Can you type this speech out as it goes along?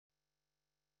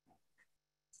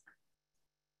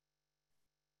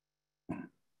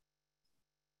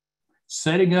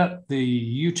Setting up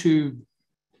the YouTube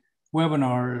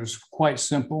webinar is quite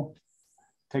simple.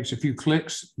 Takes a few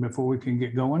clicks before we can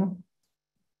get going.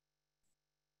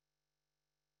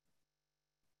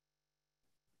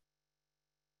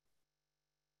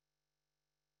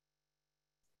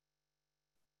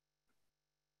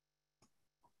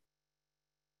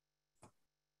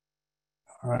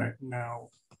 All right, now.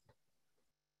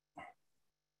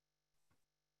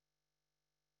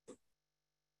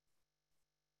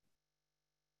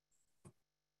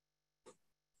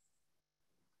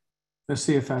 Let's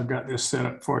see if I've got this set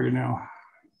up for you now.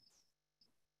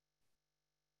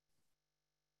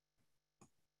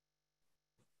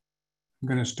 I'm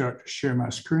going to start to share my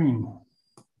screen.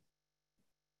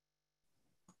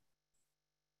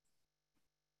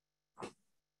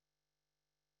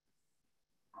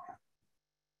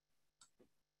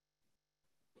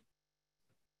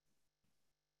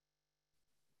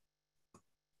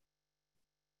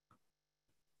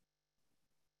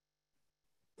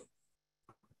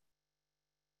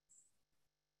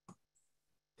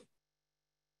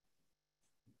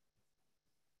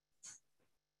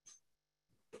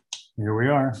 Here we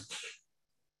are.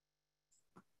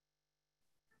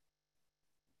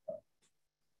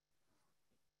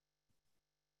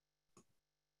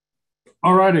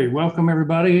 All righty, welcome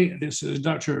everybody. This is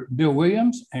Dr. Bill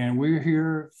Williams, and we're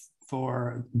here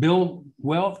for Build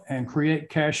Wealth and Create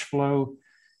Cash Flow,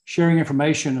 sharing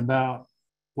information about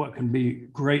what can be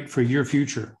great for your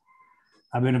future.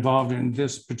 I've been involved in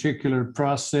this particular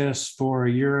process for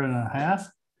a year and a half.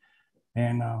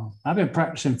 And I've been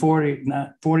practicing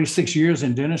 46 years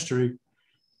in dentistry,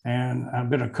 and I've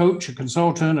been a coach, a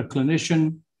consultant, a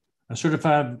clinician, a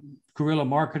certified guerrilla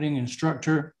marketing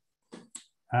instructor.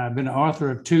 I've been an author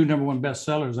of 2 #1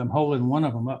 bestsellers. I'm holding one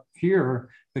of them up here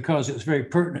because it's very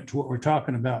pertinent to what we're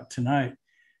talking about tonight.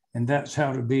 And that's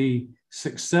how to be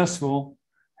successful,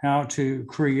 how to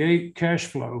create cash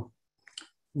flow.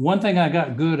 One thing I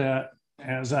got good at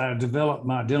as I developed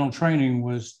my dental training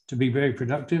was to be very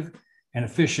productive and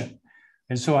efficient.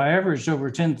 And so I averaged over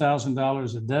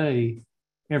 $10,000 a day,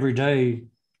 every day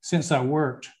since I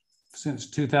worked, since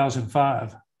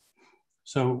 2005.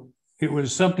 So it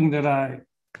was something that I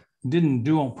didn't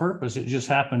do on purpose. It just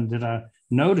happened that I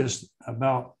noticed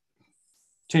about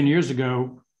 10 years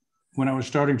ago when I was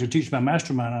starting to teach my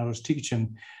mastermind. I was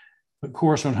teaching a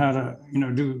course on how to,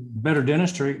 do better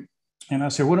dentistry. And I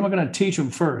said, what am I going to teach them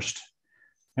first?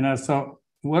 And I thought,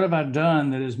 what have I done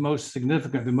that is most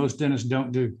significant that most dentists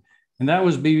don't do? And that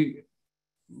was be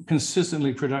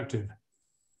consistently productive,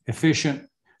 efficient,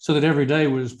 so that every day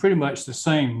was pretty much the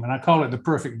same. And I call it the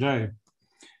perfect day.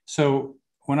 So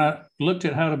when I looked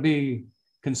at how to be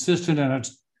consistent and I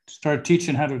started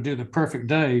teaching how to do the perfect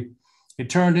day, it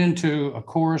turned into a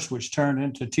course, which turned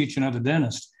into teaching other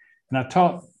dentists. And I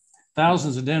taught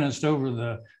thousands of dentists over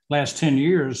the last 10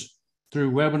 years through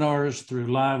webinars,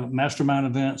 through live mastermind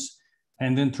events,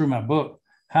 and then through my book,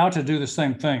 how to do the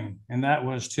same thing. And that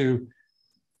was to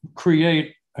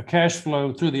create a cash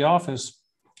flow through the office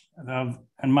and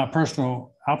my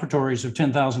personal operatories of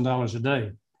 $10,000 a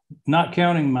day, not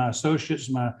counting my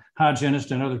associates, my hygienists,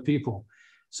 and other people.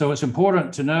 So it's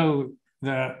important to know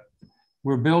that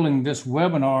we're building this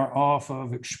webinar off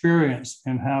of experience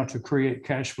in how to create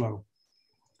cash flow.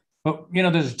 But,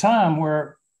 there's a time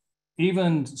where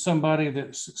even somebody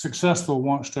that's successful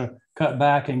wants to cut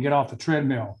back and get off the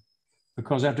treadmill,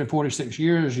 because after 46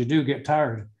 years, you do get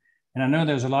tired. And I know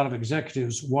there's a lot of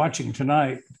executives watching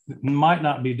tonight that might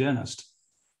not be dentists,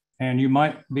 and you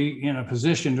might be in a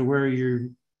position to where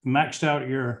you maxed out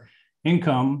your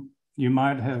income. You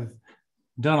might have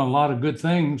done a lot of good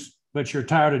things, but you're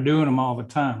tired of doing them all the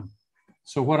time.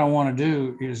 So what I want to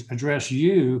do is address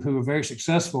you who are very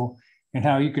successful and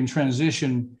how you can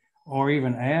transition or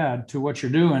even add to what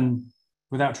you're doing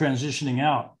without transitioning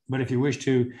out. But if you wish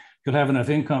to, you'll have enough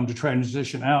income to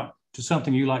transition out to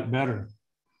something you like better.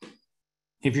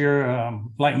 If you're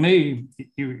like me,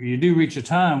 you do reach a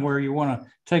time where you want to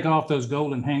take off those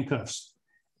golden handcuffs.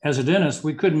 As a dentist,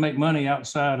 we couldn't make money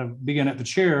outside of being at the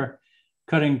chair,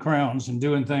 cutting crowns and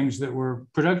doing things that were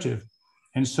productive.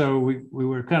 And so we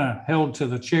were kind of held to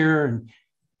the chair, and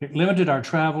it limited our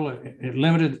travel. It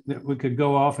limited that we could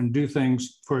go off and do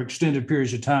things for extended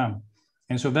periods of time.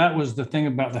 And so that was the thing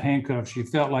about the handcuffs. You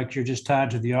felt like you're just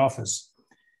tied to the office.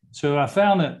 So I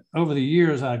found that over the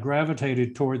years, I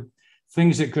gravitated toward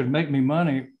things that could make me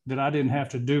money that I didn't have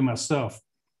to do myself,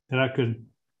 that I could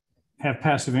have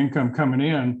passive income coming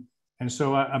in. And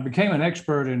so I became an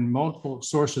expert in multiple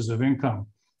sources of income.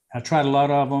 I tried a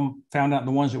lot of them, found out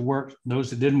the ones that worked,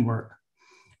 those that didn't work.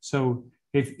 So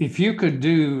if you could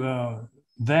do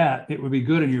that, it would be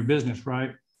good in your business,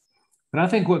 right? But I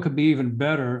think what could be even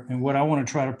better, and what I want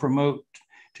to try to promote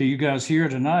to you guys here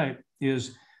tonight,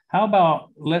 is how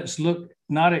about let's look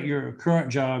not at your current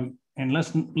job, and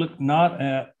let's look not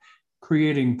at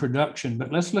creating production,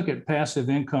 but let's look at passive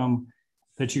income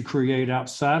that you create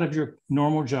outside of your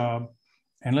normal job.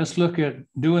 And let's look at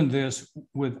doing this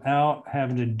without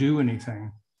having to do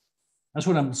anything. That's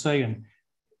what I'm saying.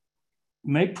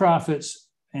 Make profits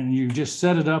and you just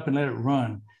set it up and let it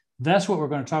run. That's what we're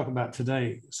going to talk about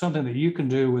today. Something that you can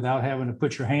do without having to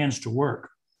put your hands to work.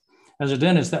 As a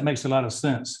dentist, that makes a lot of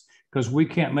sense because we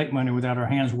can't make money without our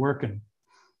hands working.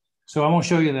 So I'm going to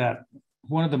show you that.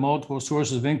 One of the multiple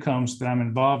sources of incomes that I'm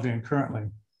involved in currently.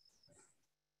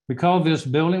 We call this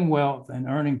building wealth and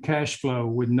earning cash flow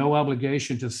with no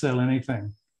obligation to sell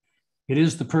anything. It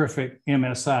is the perfect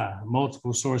MSI,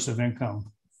 multiple source of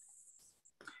income.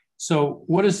 So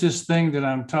what is this thing that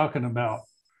I'm talking about?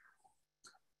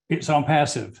 It's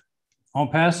ONPASSIVE.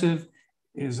 ONPASSIVE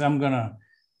is, I'm going to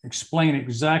explain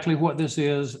exactly what this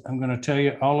is. I'm going to tell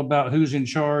you all about who's in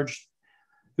charge,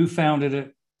 who founded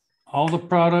it, all the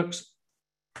products.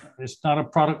 It's not a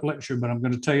product lecture, but I'm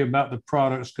going to tell you about the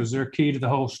products because they're key to the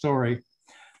whole story,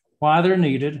 why they're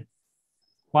needed,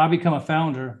 why become a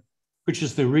founder, which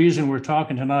is the reason we're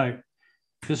talking tonight.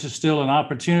 This is still an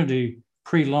opportunity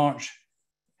pre-launch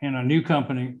in a new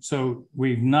company. So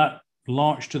we've not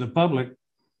launched to the public.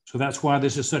 So that's why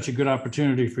this is such a good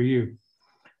opportunity for you.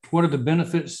 What are the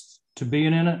benefits to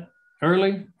being in it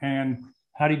early, and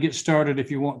how do you get started if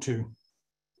you want to?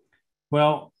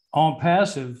 Well,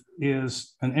 ONPASSIVE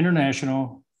is an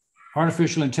international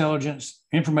artificial intelligence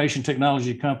information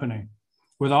technology company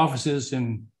with offices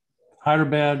in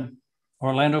Hyderabad.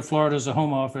 Orlando, Florida is a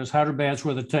home office. Hyderabad's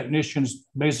where the technicians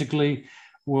basically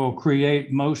will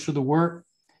create most of the work.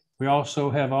 We also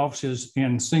have offices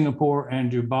in Singapore and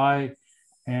Dubai,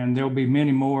 and there'll be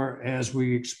many more as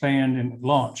we expand and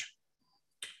launch.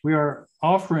 We are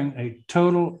offering a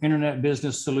total internet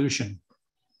business solution,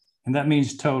 and that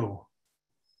means total.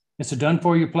 It's a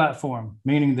done-for-you platform,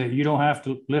 meaning that you don't have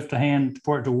to lift a hand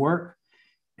for it to work.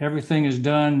 Everything is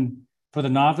done for the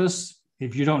novice.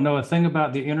 If you don't know a thing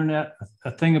about the internet,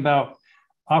 a thing about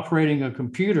operating a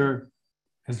computer,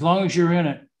 as long as you're in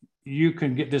it, you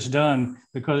can get this done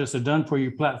because it's a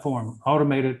done-for-you platform,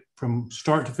 automated from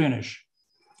start to finish.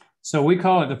 So we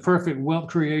call it the perfect wealth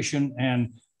creation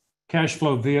and cash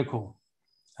flow vehicle.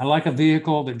 I like a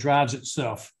vehicle that drives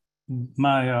itself.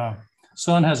 My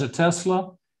son has a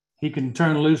Tesla. He can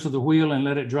turn loose of the wheel and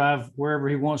let it drive wherever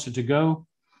he wants it to go.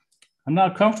 I'm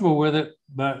not comfortable with it,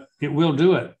 but it will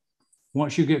do it.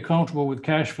 Once you get comfortable with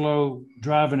cash flow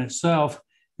driving itself,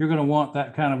 you're going to want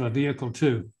that kind of a vehicle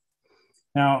too.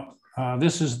 Now,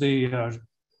 this is the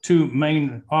two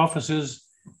main offices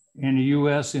in the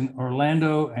US, in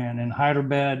Orlando and in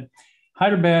Hyderabad.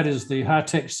 Hyderabad is the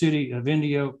high-tech city of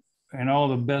India and all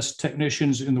the best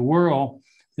technicians in the world.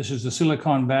 This is the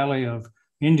Silicon Valley of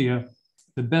India.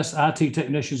 The best IT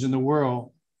technicians in the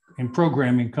world in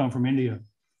programming come from India.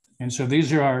 And so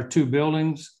these are our two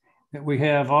buildings that we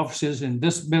have offices in.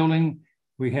 This building.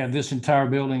 We have this entire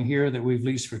building here that we've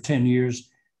leased for 10 years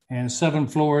and 7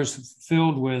 floors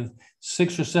filled with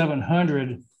 600 or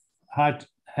 700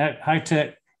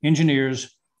 high-tech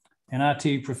engineers and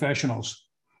IT professionals.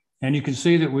 And you can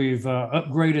see that we've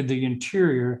upgraded the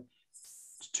interior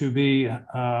to be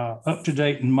up to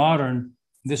date and modern.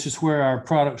 This is where our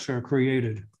products are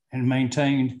created and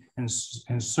maintained and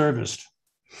serviced.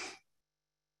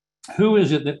 Who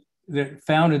is it that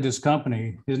founded this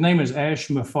company? His name is Ash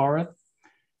Mufarrith.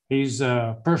 He's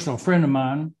a personal friend of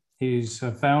mine. He's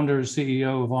a founder,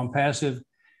 CEO of ONPASSIVE.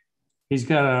 He's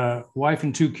got a wife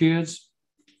and 2 kids,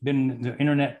 been in the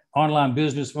internet online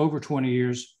business for over 20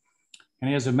 years, and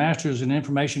he has a master's in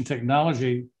information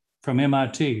technology from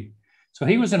MIT. So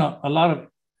he was in a lot of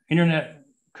internet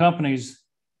companies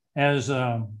as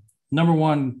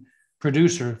 #1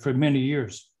 producer for many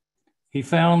years. He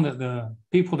found that the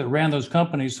people that ran those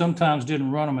companies sometimes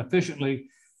didn't run them efficiently,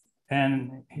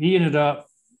 and he ended up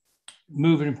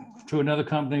moving to another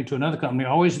company,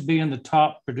 always being the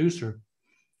top producer.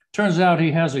 Turns out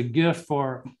he has a gift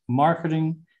for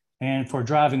marketing and for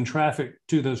driving traffic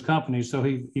to those companies. So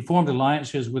he formed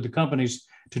alliances with the companies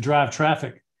to drive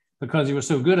traffic because he was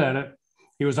so good at it.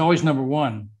 He was always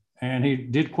 #1, and he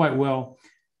did quite well.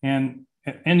 And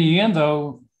in the end,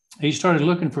 though, he started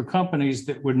looking for companies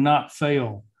that would not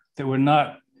fail, that would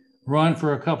not run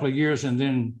for a couple of years and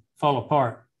then fall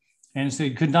apart. And so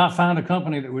he could not find a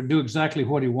company that would do exactly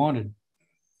what he wanted.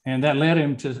 And that led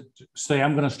him to say,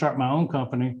 I'm going to start my own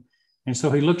company. And so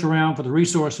he looked around for the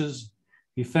resources.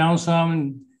 He found some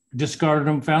and discarded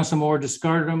them, found some more,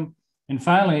 discarded them. And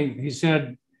finally, he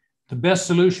said, the best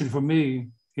solution for me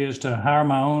is to hire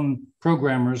my own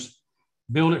programmers,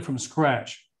 build it from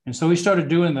scratch. And so he started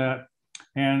doing that.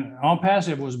 And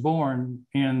ONPASSIVE was born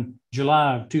in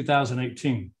July of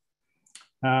 2018.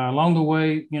 Along the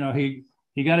way,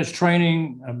 he got his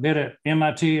training a bit at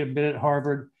MIT, a bit at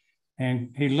Harvard,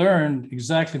 and he learned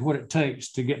exactly what it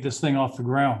takes to get this thing off the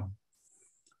ground.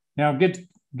 Now, get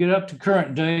up to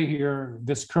current day here,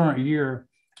 this current year,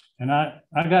 and I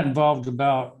got involved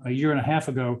about a year and a half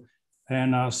ago.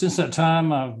 And since that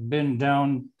time, I've been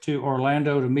down to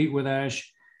Orlando to meet with Ash,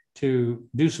 to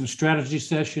do some strategy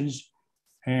sessions,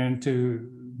 and to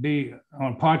be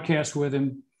on podcasts with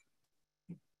him.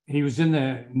 He was in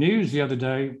the news the other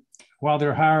day while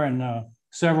they're hiring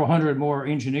several hundred more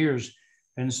engineers.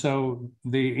 And so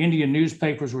the Indian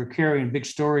newspapers were carrying big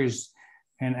stories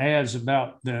and ads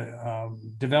about the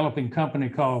developing company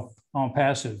called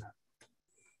ONPASSIVE.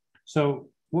 So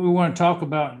what we want to talk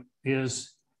about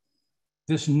is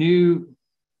this new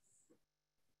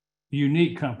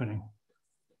unique company.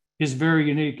 Is very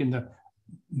unique in the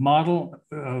model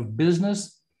of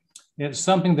business. It's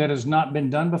something that has not been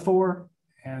done before.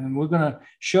 And we're going to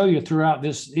show you throughout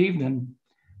this evening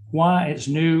why it's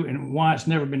new and why it's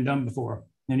never been done before.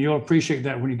 And you'll appreciate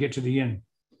that when you get to the end.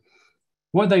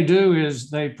 What they do is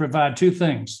they provide two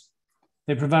things.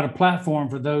 They provide a platform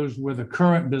for those with a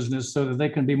current business so that they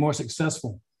can be more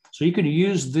successful. So you can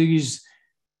use these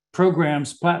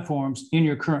programs, platforms in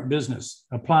your current business,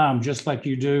 apply them just like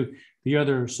you do the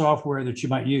other software that you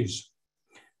might use.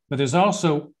 But there's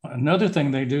also another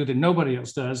thing they do that nobody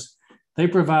else does. They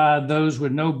provide those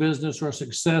with no business or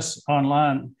success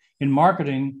online in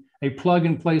marketing a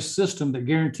plug-and-play system that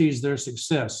guarantees their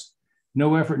success.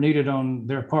 No effort needed on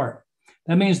their part.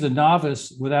 That means the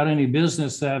novice without any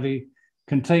business savvy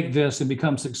can take this and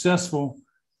become successful,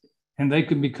 and they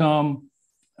can become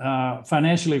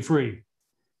financially free.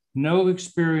 No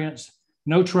experience,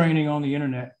 no training on the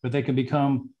internet, but they can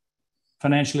become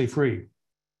financially free.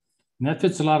 And that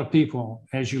fits a lot of people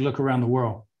as you look around the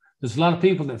world. There's a lot of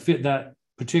people that fit that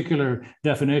particular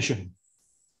definition.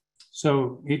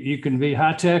 So you can be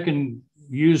high tech and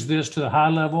use this to the high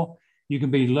level. You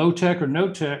can be low tech or no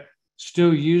tech,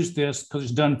 still use this because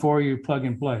it's done for you, plug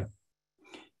and play.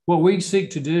 What we seek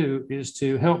to do is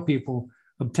to help people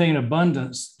obtain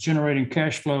abundance, generating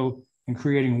cash flow and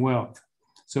creating wealth.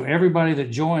 So everybody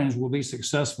that joins will be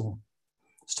successful.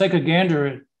 Let's take a gander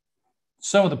at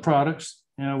some of the products.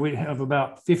 We have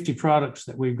about 50 products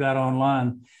that we've got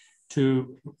online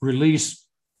to release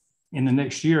in the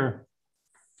next year.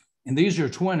 And these are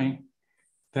 20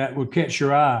 that would catch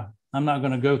your eye. I'm not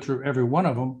going to go through every one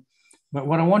of them, but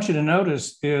what I want you to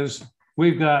notice is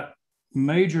we've got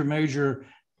major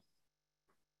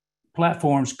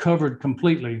platforms covered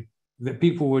completely that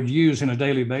people would use on a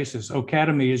daily basis.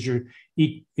 Academy is your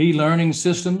e-learning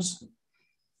systems.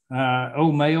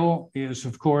 O-Mail is,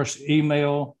 of course,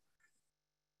 email.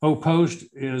 O-Post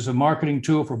is a marketing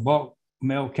tool for bulk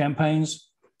mail campaigns.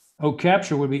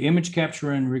 O-Capture would be image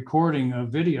capture and recording of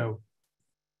video.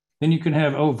 Then you can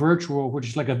have O-Virtual, which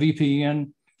is like a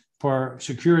VPN for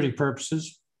security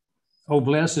purposes.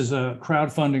 O-Bless is a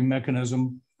crowdfunding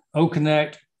mechanism.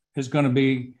 O-Connect is going to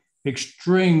be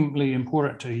extremely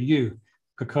important to you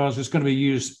because it's going to be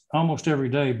used almost every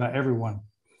day by everyone.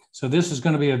 So this is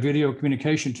going to be a video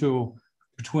communication tool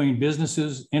between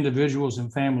businesses, individuals,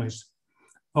 and families.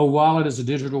 O-Wallet is a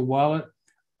digital wallet.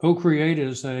 O-Create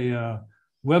is a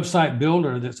website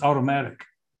builder that's automatic.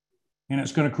 And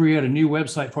it's going to create a new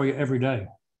website for you every day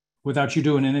without you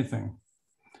doing anything.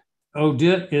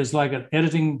 O-Dit is like an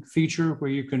editing feature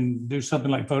where you can do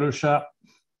something like Photoshop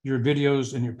your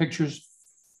videos and your pictures.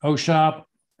 O-Shop,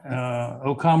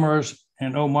 O-Commerce,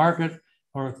 and O-Market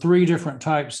are three different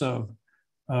types of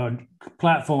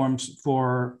platforms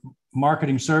for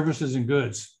marketing services and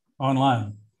goods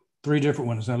online. Three different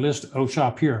ones. I list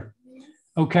O-Shop here.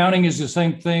 O-Counting is the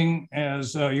same thing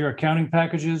as your accounting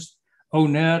packages.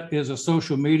 O-Net is a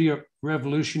social media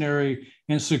revolutionary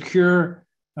and secure,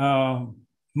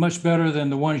 much better than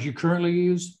the ones you currently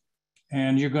use.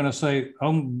 And you're going to say,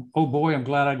 oh boy, I'm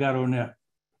glad I got O-Net.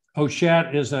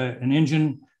 O-Chat is an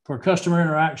engine for customer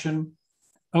interaction.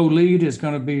 O-Lead is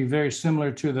going to be very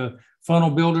similar to the funnel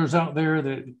builders out there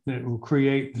that will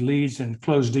create leads and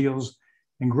close deals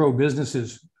and grow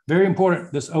businesses. Very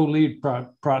important, this O-Lead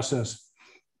process.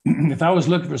 If I was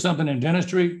looking for something in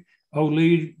dentistry,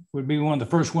 O-Lead would be one of the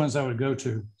first ones I would go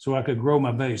to so I could grow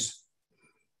my base.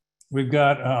 We've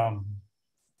got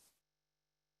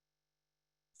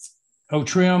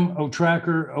O-Trim,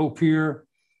 O-Tracker, O-Peer,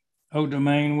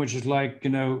 O-Domain, which is like,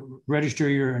 register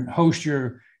your and host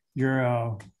your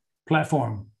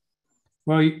platform.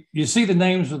 Well, you see the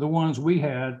names of the ones we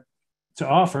had to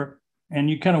offer, and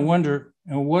you kind of wonder,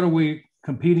 what are we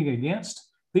competing against?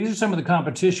 These are some of the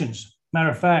competitions. Matter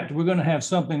of fact, we're going to have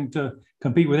something to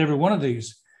compete with every one of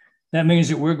these. That means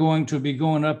that we're going to be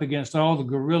going up against all the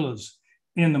gorillas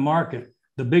in the market,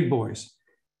 the big boys.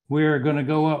 We're going to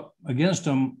go up against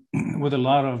them with a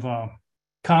lot of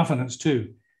confidence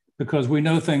too, because we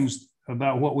know things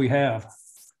about what we have.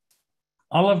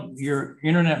 All of your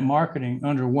internet marketing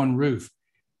under one roof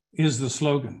is the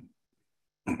slogan.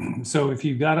 So if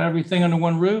you've got everything under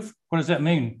one roof, what does that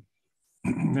mean?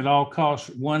 It all costs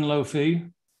one low fee.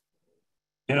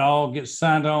 It all gets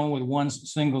signed on with one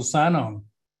single sign-on.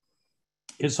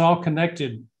 It's all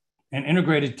connected and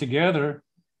integrated together.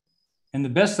 And the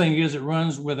best thing is it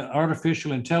runs with an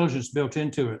artificial intelligence built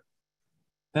into it.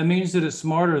 That means that it's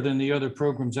smarter than the other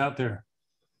programs out there.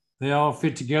 They all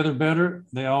fit together better.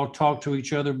 They all talk to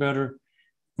each other better.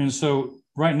 And so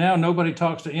right now, nobody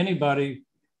talks to anybody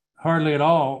hardly at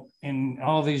all. And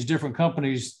all these different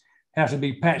companies have to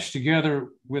be patched together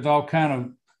with all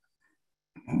kind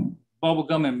of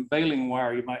bubblegum and baling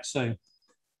wire, you might say.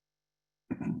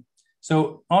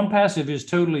 So ONPASSIVE is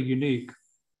totally unique.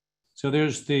 So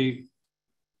there's the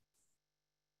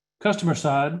customer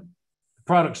side, the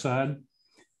product side,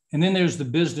 and then there's the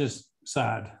business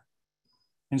side.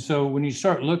 And so when you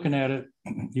start looking at it,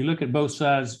 you look at both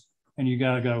sides and you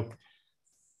got to go,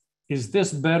 is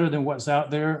this better than what's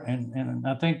out there? And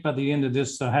I think by the end of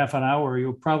this half an hour,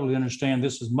 you'll probably understand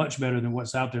this is much better than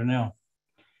what's out there now.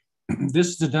 This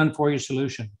is the done-for-you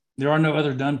solution. There are no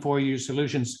other done-for-you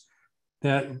solutions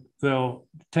that will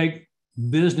take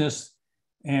business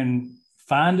and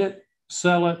find it,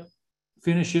 sell it,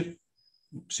 finish it,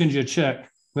 send you a check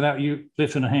without you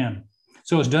lifting a hand.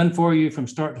 So it's done for you from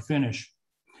start to finish.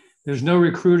 There's no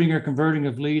recruiting or converting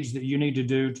of leads that you need to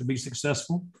do to be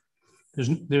successful.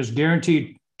 There's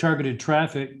guaranteed targeted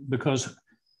traffic because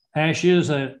Ash is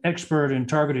an expert in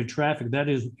targeted traffic. That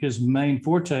is his main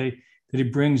forte that he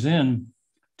brings in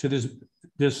to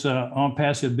this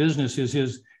ONPASSIVE business, is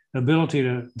his ability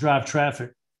to drive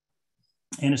traffic.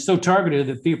 And it's so targeted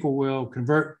that people will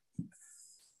convert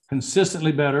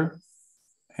consistently better.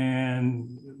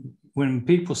 And when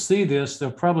people see this,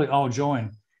 they'll probably all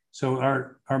join. So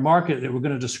our market that we're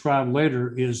going to describe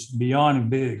later is beyond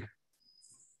big.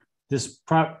 This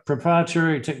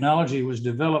proprietary technology was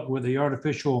developed with the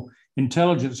artificial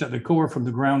intelligence at the core from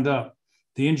the ground up.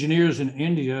 The engineers in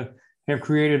India have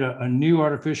created a new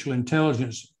artificial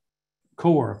intelligence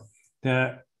core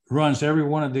that runs every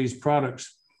one of these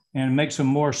products and makes them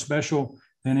more special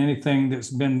than anything that's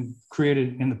been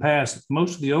created in the past.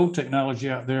 Most of the old technology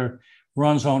out there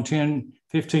runs on 10,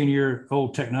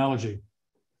 15-year-old technology.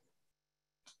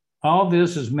 All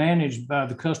this is managed by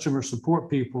the customer support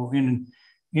people in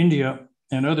India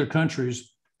and other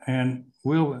countries, and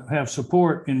we'll have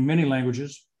support in many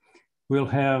languages. We'll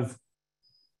have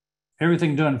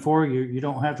everything done for you. You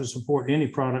don't have to support any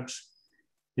products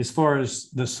as far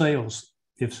as the sales.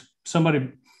 If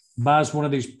somebody buys one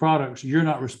of these products, you're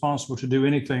not responsible to do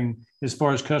anything as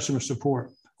far as customer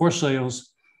support or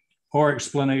sales or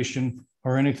explanation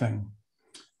or anything.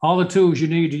 All the tools you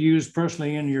need to use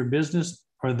personally in your business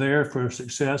are there for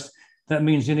success. That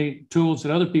means any tools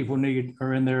that other people need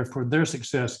are in there for their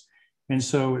success. And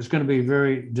so it's going to be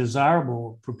very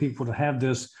desirable for people to have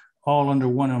this all under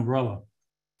one umbrella,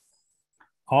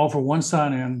 all for one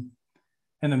sign-in.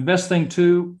 And the best thing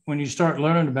too, when you start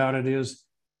learning about it, is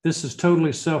this is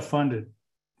totally self-funded.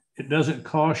 It doesn't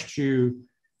cost you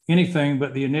anything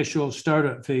but the initial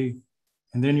startup fee,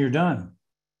 and then you're done.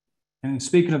 And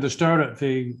speaking of the startup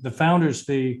fee, the founder's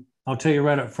fee, I'll tell you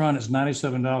right up front, it's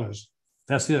 $97.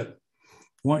 That's it.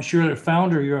 Once you're a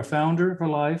founder, you're a founder for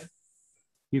life.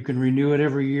 You can renew it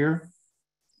every year.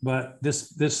 But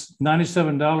this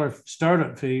 $97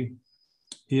 startup fee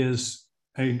is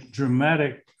a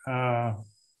dramatic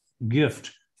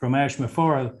gift from Ash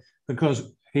Mafara,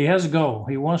 because he has a goal.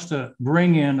 He wants to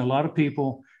bring in a lot of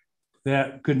people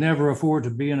that could never afford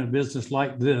to be in a business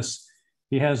like this.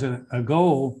 He has a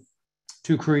goal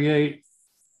to create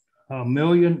 1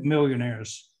 million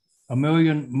millionaires, 1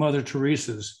 million Mother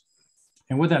Teresas.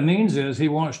 And what that means is he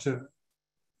wants to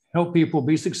help people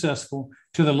be successful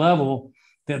to the level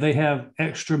that they have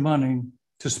extra money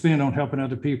to spend on helping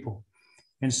other people.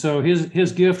 And so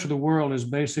his gift to the world is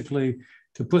basically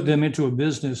to put them into a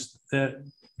business that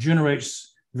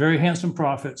generates very handsome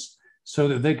profits so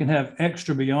that they can have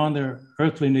extra beyond their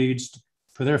earthly needs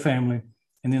for their family.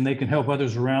 And then they can help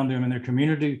others around them in their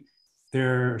community,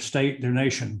 their state, their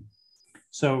nation.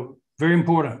 So very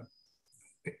important.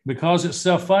 Because it's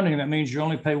self-funding, that means you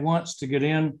only pay once to get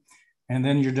in, and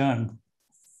then you're done.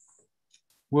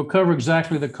 We'll cover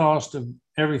exactly the cost of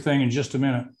everything in just a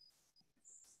minute.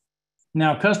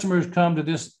 Now, customers come to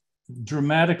this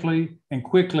dramatically and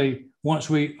quickly once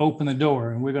we open the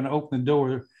door, and we're going to open the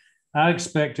door, I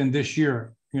expect, in this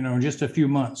year, in just a few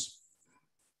months.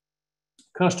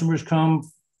 Customers come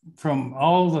from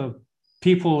all the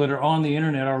people that are on the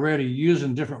internet already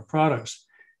using different products.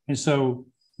 And so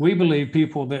we believe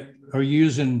people that are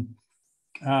using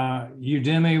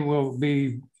Udemy will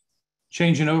be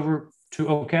changing over to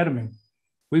Academy.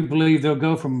 We believe they'll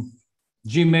go from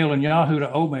Gmail and Yahoo to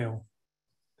Omail.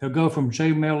 They'll go from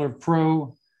JMailer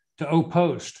Pro to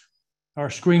OPost, or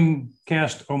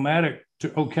Screencast-O-Matic to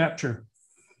OCapture.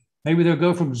 Maybe they'll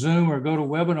go from Zoom or go to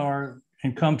Webinar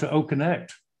and come to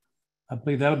OConnect. I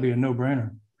believe that'll be a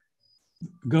no-brainer.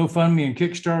 GoFundMe and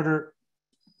Kickstarter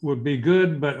would be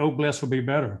good, but OBless will be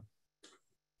better.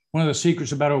 One of the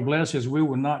secrets about OBless is we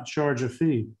will not charge a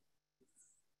fee.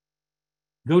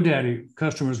 GoDaddy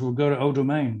customers will go to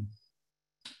ODomain.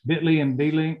 Bitly and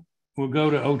Beely will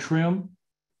go to OTrim.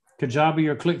 Kajabi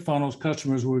or ClickFunnels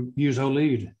customers will use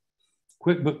OLead.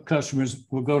 QuickBooks customers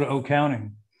will go to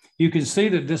OCounting. You can see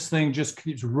that this thing just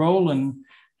keeps rolling,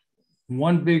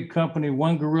 one big company,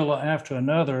 one gorilla after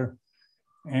another,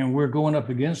 and we're going up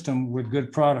against them with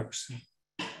good products,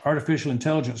 artificial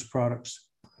intelligence products.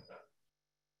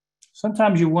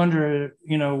 Sometimes you wonder,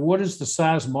 what is the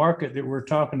size market that we're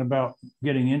talking about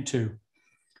getting into?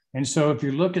 And so if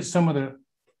you look at some of the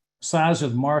size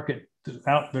of the market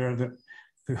out there, the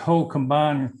whole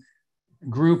combined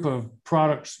group of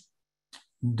products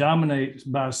dominates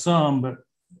by some, but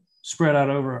spread out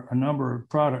over a number of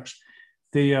products.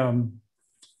 The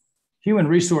human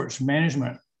resource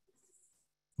management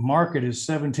market is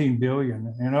 17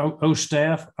 billion, and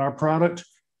OStaff, our product,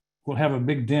 will have a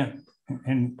big dent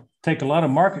and take a lot of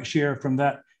market share from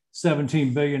that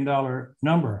 $17 billion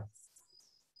number.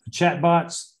 The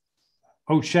chatbots,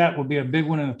 OChat will be a big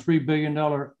one in a $3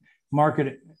 billion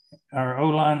market. Our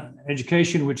online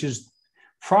education, which is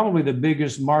probably the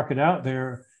biggest market out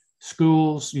there,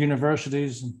 schools,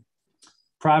 universities,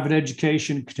 private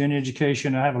education, continuing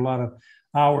education. I have a lot of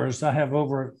hours. I have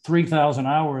over 3,000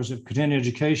 hours of continuing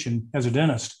education as a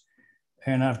dentist.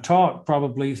 And I've taught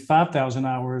probably 5,000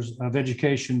 hours of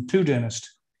education to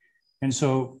dentists. And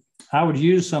so I would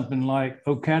use something like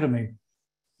Academy.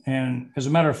 And as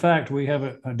a matter of fact, we have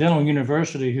a dental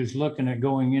university who's looking at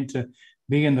going into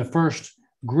being the first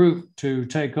group to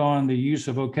take on the use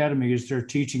of Academy as their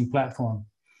teaching platform.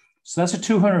 So that's a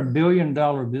 $200 billion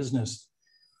business,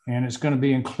 and it's going to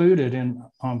be included in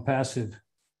ONPASSIVE.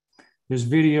 There's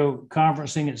video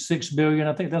conferencing at $6 billion.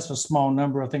 I think that's a small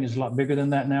number. I think it's a lot bigger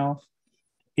than that now.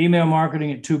 Email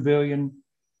marketing at $2 billion.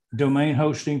 Domain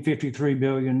hosting, $53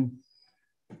 billion.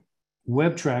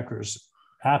 Web trackers,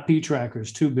 IP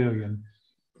trackers, $2 billion.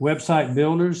 Website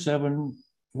builders,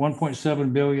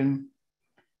 $1.7 billion.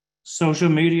 Social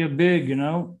media, big,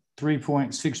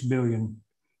 $3.6 billion.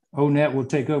 ONET will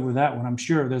take over that one, I'm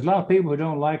sure. There's a lot of people who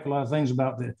don't like a lot of things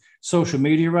about the social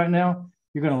media right now.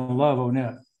 You're going to love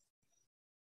ONET.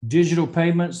 Digital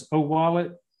payments,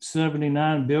 OWallet,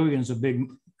 $79 billion is a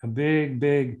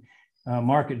big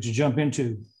market to jump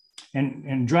into.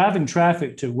 And driving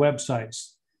traffic to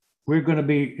websites, we're going to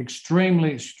be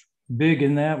extremely big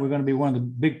in that. We're going to be one of the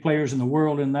big players in the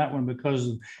world in that one because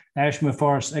of Ash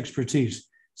Mafar's expertise.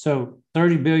 So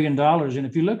 $30 billion. And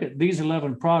if you look at these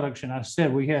 11 products, and I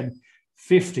said we had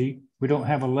 50, we don't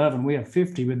have 11, we have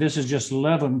 50, but this is just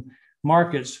 11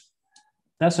 markets.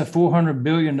 That's a $400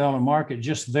 billion market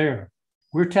just there.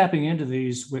 We're tapping into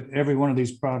these with every one of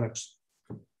these products.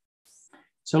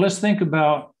 So let's think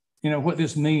about, what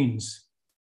this means.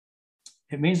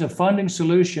 It means a funding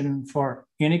solution for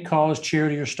any cause,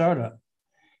 charity, or startup.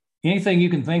 Anything you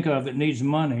can think of that needs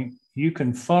money, you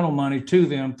can funnel money to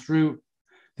them through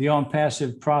the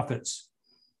ONPASSIVE profits.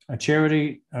 A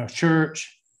charity, a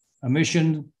church, a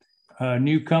mission, a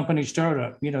new company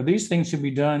startup. These things can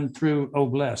be done through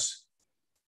OBless.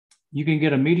 You can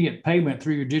get immediate payment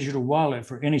through your digital wallet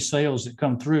for any sales that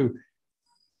come through.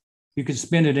 You can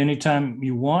spend it anytime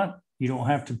you want. You don't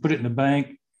have to put it in the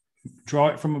bank, draw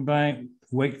it from a bank,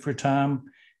 wait for time.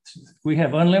 We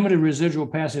have unlimited residual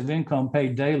passive income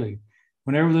paid daily.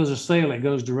 Whenever there's a sale, it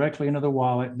goes directly into the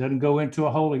wallet, doesn't go into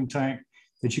a holding tank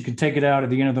that you can take it out at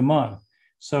the end of the month.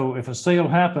 So if a sale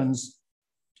happens,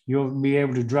 you'll be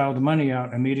able to draw the money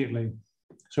out immediately.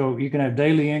 So you can have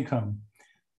daily income.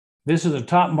 This is a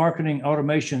top marketing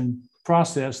automation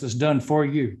process that's done for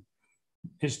you.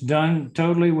 It's done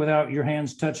totally without your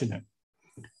hands touching it.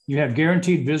 You have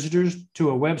guaranteed visitors to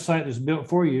a website that's built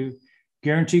for you,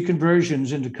 guaranteed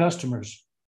conversions into customers.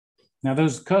 Now,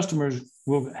 those customers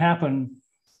will happen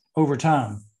over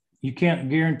time. You can't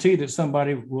guarantee that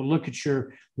somebody will look at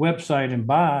your website and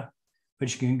buy,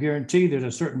 but you can guarantee that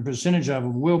a certain percentage of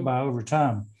them will buy over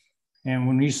time. And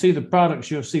when you see the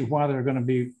products, you'll see why they're going to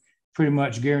be pretty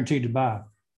much guaranteed to buy.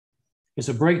 It's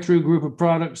a breakthrough group of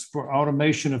products for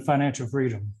automation of financial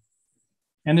freedom.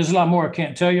 And there's a lot more I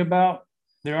can't tell you about.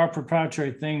 There are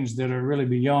proprietary things that are really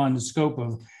beyond the scope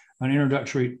of an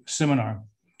introductory seminar.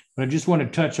 But I just want to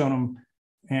touch on them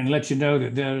and let you know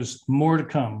that there's more to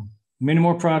come. Many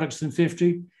more products than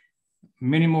 50,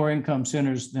 many more income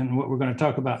centers than what we're going to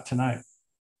talk about tonight.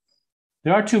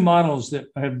 There are two models that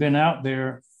have been out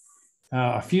there,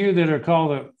 a few that are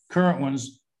called the current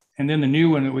ones, and then the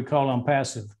new one that we call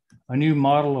ONPASSIVE, a new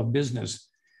model of business.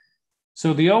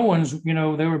 So the old ones, you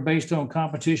know, they were based on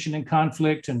competition and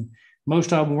conflict, and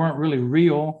most of them weren't really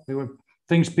real. They were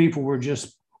things people were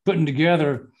just putting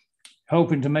together,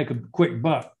 hoping to make a quick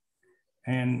buck.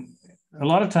 And a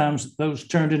lot of times those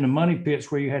turned into money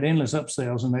pits where you had endless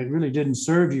upsells, and they really didn't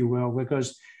serve you well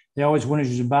because they always wanted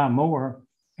you to buy more.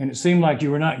 And it seemed like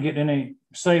you were not getting any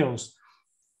sales.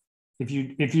 If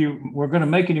you were going to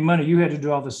make any money, you had to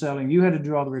do all the selling, you had to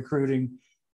do all the recruiting,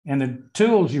 and the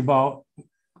tools you bought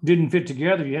didn't fit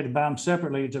together. You had to buy them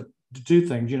separately to do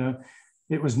things. You know,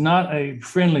 it was not a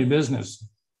friendly business.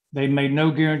 They made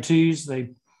no guarantees.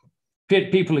 They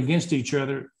pit people against each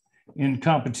other in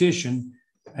competition.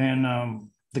 And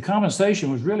the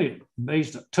compensation was really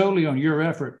based totally on your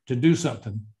effort to do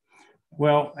something.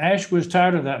 Well, Ash was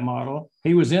tired of that model.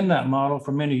 He was in that model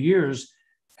for many years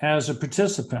as a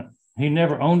participant. He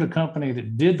never owned a company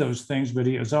that did those things, but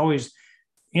he was always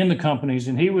in the companies,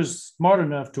 and he was smart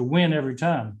enough to win every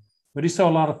time. But he saw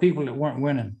a lot of people that weren't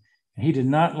winning. And he did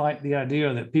not like the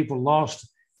idea that people lost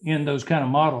in those kind of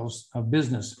models of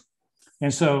business.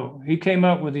 And so he came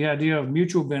up with the idea of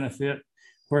mutual benefit,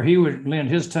 where he would lend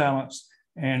his talents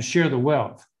and share the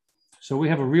wealth. So we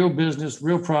have a real business,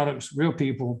 real products, real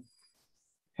people,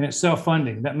 and it's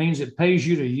self-funding. That means it pays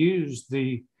you to use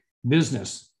the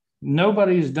business.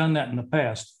 Nobody has done that in the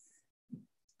past.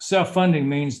 Self-funding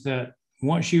means that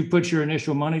once you put your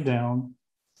initial money down,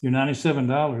 your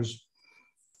 $97,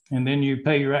 and then you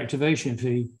pay your activation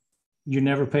fee, you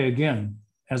never pay again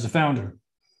as a founder.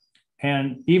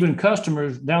 And even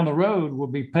customers down the road will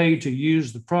be paid to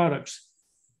use the products.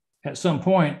 At some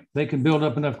point, they can build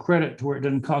up enough credit to where it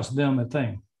doesn't cost them a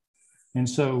thing. And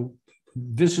so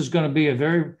this is going to be a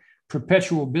very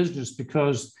perpetual business,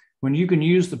 because when you can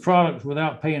use the products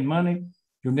without paying money,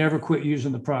 you'll never quit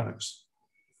using the products.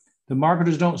 The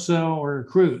marketers don't sell or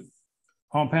recruit.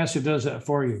 ONPASSIVE does that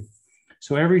for you.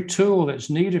 So every tool that's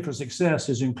needed for success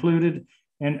is included.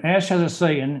 And Ash has a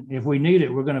saying, if we need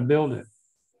it, we're going to build it.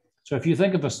 So if you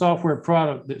think of a software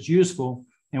product that's useful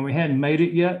and we hadn't made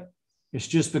it yet, it's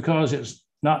just because it's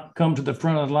not come to the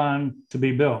front of the line to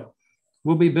be built.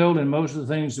 We'll be building most of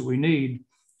the things that we need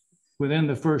within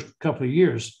the first couple of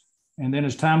years. And then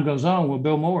as time goes on, we'll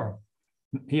build more.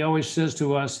 He always says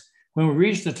to us, when we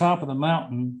reach the top of the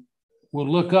mountain, we'll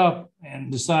look up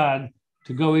and decide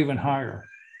to go even higher.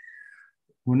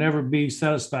 We'll never be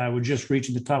satisfied with just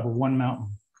reaching the top of one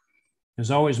mountain.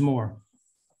 There's always more.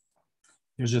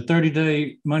 There's a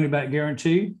 30-day money-back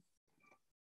guarantee.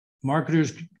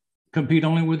 Marketers compete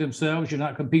only with themselves. You're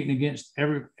not competing against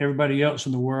everybody else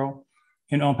in the world.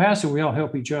 And ONPASSIVE, we all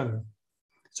help each other.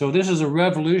 So this is a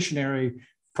revolutionary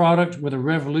product with a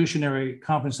revolutionary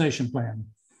compensation plan.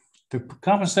 The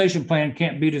compensation plan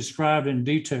can't be described in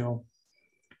detail,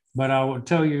 but I will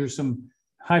tell you some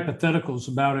hypotheticals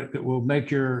about it that will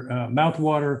make your mouth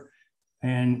water,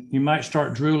 and you might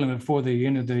start drooling before the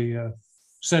end of the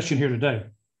session here today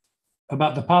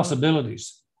about the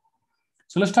possibilities.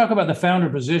 So let's talk about the founder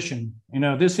position. You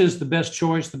know, this is the best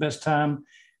choice, the best time.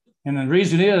 And the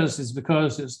reason is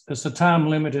because it's a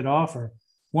time-limited offer.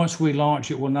 Once we launch,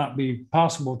 it will not be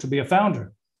possible to be a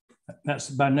founder. That's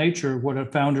by nature what a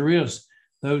founder is,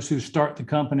 those who start the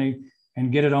company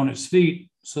and get it on its feet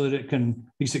so that it can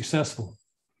be successful.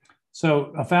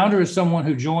 So a founder is someone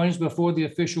who joins before the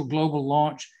official global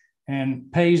launch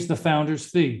and pays the founder's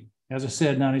fee. As I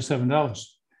said, $97.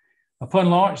 Upon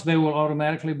launch, they will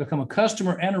automatically become a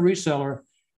customer and a reseller,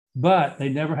 but they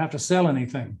never have to sell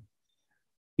anything.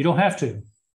 You don't have to.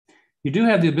 You do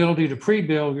have the ability to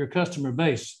pre-build your customer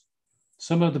base.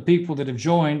 Some of the people that have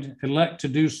joined elect to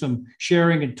do some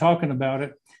sharing and talking about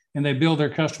it, and they build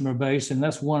their customer base. And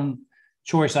that's one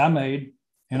choice I made,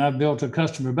 and I built a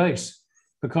customer base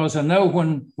because I know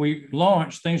when we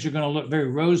launch, things are going to look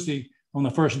very rosy on the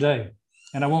first day,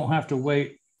 and I won't have to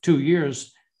wait 2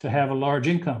 years to have a large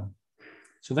income.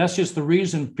 So that's just the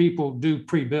reason people do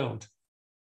pre-build.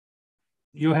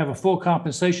 you'll have a full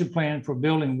compensation plan for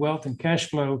building wealth and cash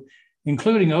flow,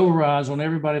 including overrides on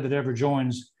everybody that ever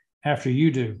joins after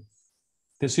you do,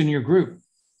 that's in your group.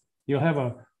 You'll have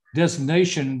a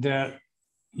designation that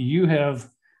you have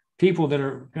people that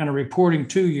are kind of reporting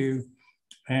to you,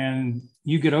 and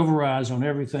you get overrides on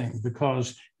everything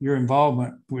because your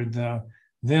involvement with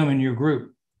them in your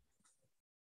group.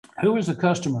 Who is the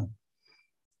customer?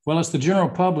 Well, it's the general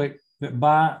public that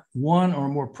buy one or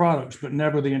more products, but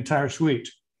never the entire suite.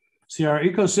 See, our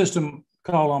ecosystem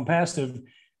called ONPASSIVE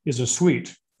is a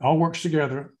suite, all works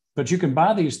together, but you can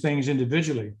buy these things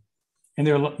individually. And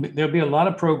there'll be a lot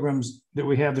of programs that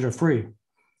we have that are free.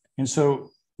 And so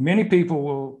many people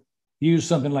will use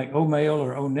something like OMail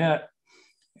or ONet,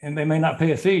 and they may not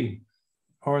pay a fee,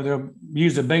 or they'll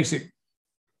use the basic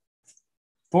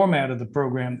format of the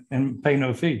program and pay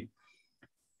no fee.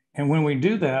 And when we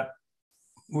do that,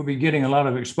 we'll be getting a lot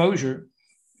of exposure,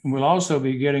 and we'll also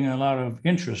be getting a lot of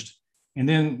interest. And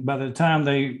then by the time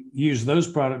they use those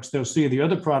products, they'll see the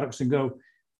other products and go,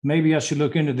 maybe I should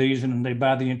look into these, and they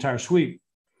buy the entire suite.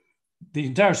 The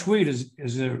entire suite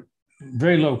is a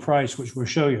very low price, which we'll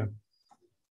show you.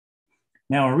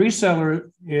 Now, a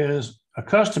reseller is a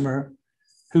customer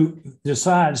who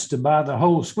decides to buy the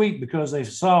whole suite because they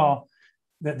saw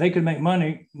that they could make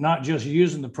money not just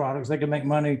using the products, they could make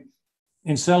money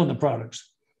in selling the products.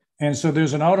 And so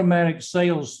there's an automatic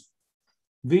sales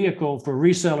vehicle for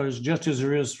resellers just as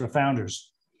there is for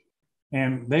founders.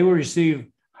 And they will receive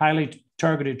highly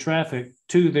targeted traffic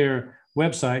to their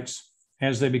websites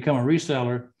as they become a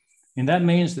reseller. And that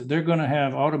means that they're going to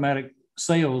have automatic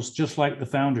sales just like the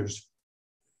founders.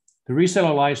 The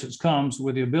reseller license comes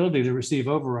with the ability to receive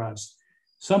overrides.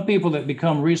 Some people that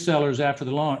become resellers after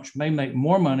the launch may make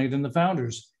more money than the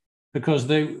founders because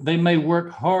they may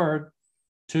work hard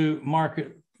to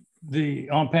market the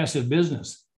ONPASSIVE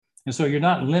business. And so you're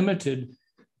not limited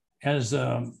as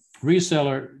a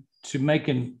reseller to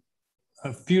making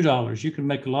a few dollars. You can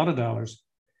make a lot of dollars.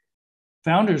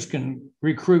 Founders can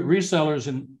recruit resellers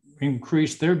and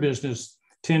increase their business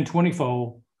 10,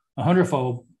 20-fold,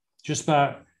 100-fold just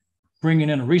by bringing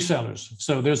in resellers.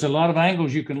 So there's a lot of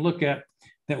angles you can look at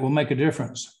that will make a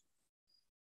difference.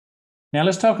 Now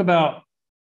let's talk about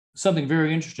something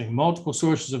very interesting, multiple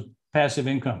sources of passive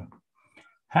income.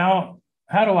 How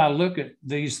do I look at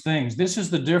these things? This is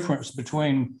the difference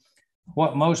between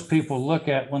what most people look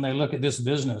at when they look at this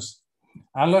business.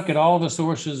 I look at all the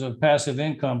sources of passive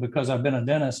income because I've been a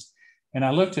dentist, and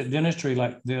I looked at dentistry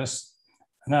like this,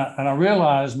 and I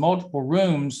realized multiple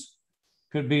rooms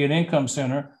could be an income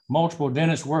center, multiple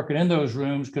dentists working in those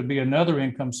rooms could be another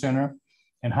income center,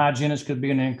 and hygienists could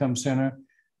be an income center.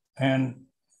 And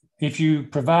if you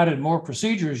provided more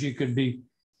procedures, you could be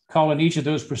calling each of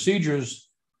those procedures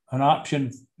an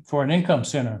option for an income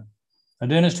center. A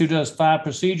dentist who does 5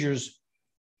 procedures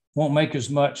won't make as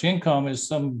much income as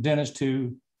some dentist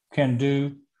who can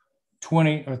do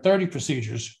 20 or 30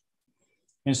 procedures.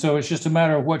 And so it's just a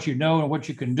matter of what you know and what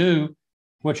you can do,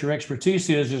 what your expertise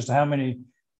is as to how many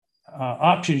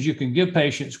options you can give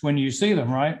patients when you see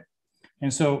them, right?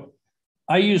 And so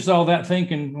I used all that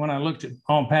thinking when I looked at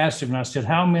ONPASSIVE, and I said,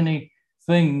 how many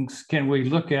things can we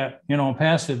look at in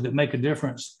ONPASSIVE that make a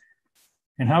difference?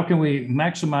 And how can we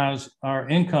maximize our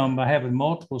income by having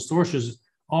multiple sources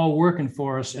all working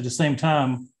for us at the same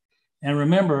time? And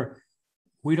remember,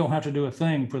 we don't have to do a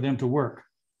thing for them to work.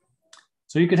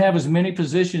 So you could have as many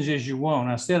positions as you want.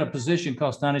 I said a position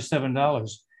costs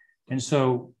 $97. And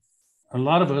so a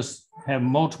lot of us have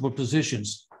multiple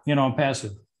positions in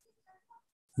ONPASSIVE.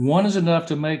 One is enough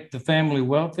to make the family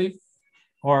wealthy,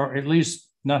 or at least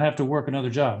not have to work another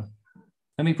job.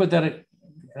 Let me put that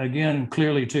again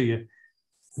clearly to you.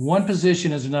 One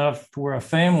position is enough for where a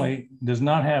family does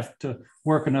not have to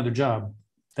work another job.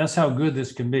 That's how good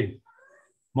this can be.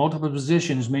 Multiple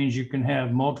positions means you can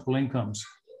have multiple incomes.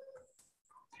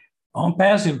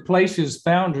 ONPASSIVE places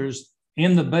founders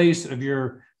in the base of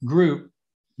your group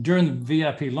during the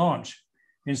VIP launch.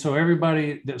 And so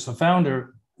everybody that's a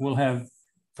founder will have,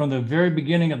 from the very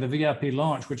beginning of the VIP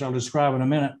launch, which I'll describe in a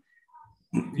minute,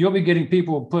 you'll be getting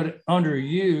people put under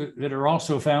you that are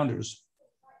also founders.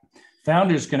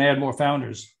 Founders can add more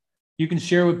founders. You can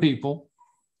share with people.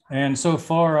 And so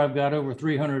far, I've got over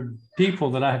 300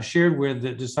 people that I have shared with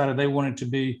that decided they wanted to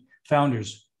be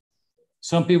founders.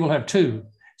 Some people have 2,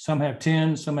 some have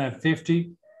 10, some have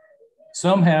 50,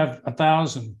 some have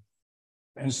 1,000.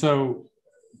 And so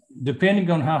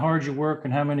depending on how hard you work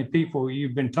and how many people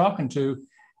you've been talking to,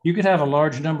 you could have a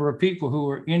large number of people who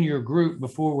are in your group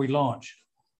before we launch.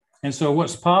 And so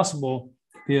what's possible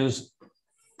is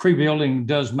pre-building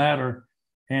does matter,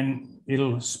 and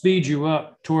it'll speed you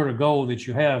up toward a goal that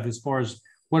you have as far as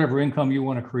whatever income you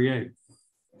want to create.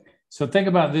 So think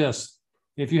about this.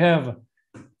 If you have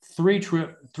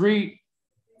three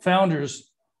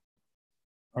founders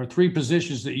or three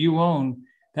positions that you own,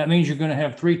 that means you're going to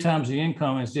have 3 times the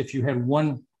income as if you had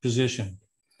one position.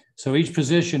 So each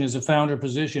position is a founder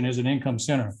position, is an income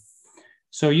center.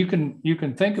 So you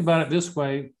can think about it this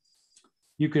way.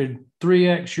 You could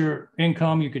 3x your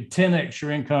income, you could 10x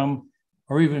your income,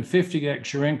 or even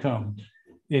 50x your income.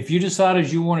 If you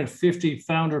decided you wanted 50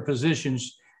 founder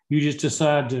positions, you just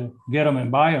decide to get them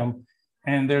and buy them.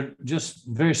 And they're just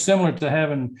very similar to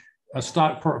having a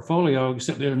stock portfolio,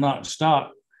 except they're not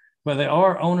stock, but they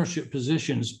are ownership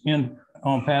positions in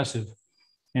ONPASSIVE.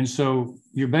 And so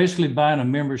you're basically buying a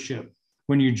membership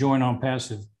when you join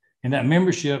ONPASSIVE. And that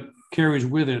membership carries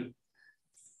with it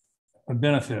a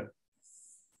benefit.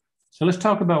 So let's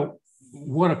talk about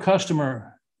what a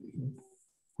customer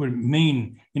would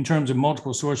mean in terms of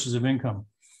multiple sources of income.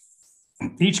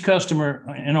 Each customer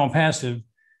in ONPASSIVE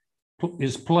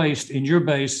is placed in your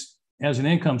base as an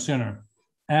income center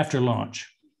after launch.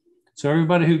 So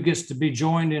everybody who gets to be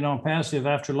joined in ONPASSIVE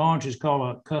after launch is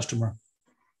called a customer.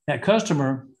 That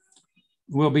customer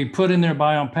will be put in there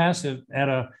by ONPASSIVE at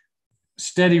a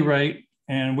steady rate,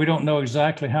 and we don't know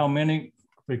exactly how many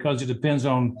because it depends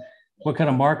on what kind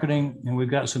of marketing, and we've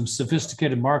got some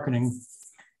sophisticated marketing.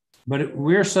 But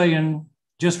we're saying,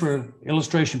 just for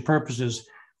illustration purposes,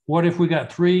 what if we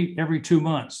got 3 every 2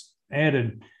 months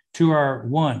added to our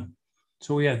 1?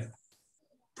 So we had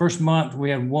first month,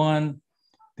 we had 1,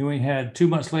 then we had 2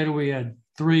 months later, we had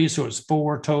 3, so it's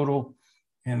 4 total.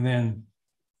 And then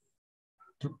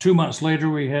 2 months later,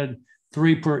 we had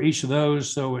 3 per each of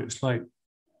those, so it's like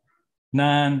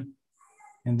 9,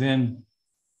 and then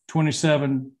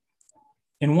 27.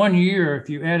 In 1 year, if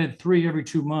you added 3 every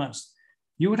 2 months,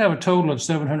 you would have a total of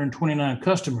 729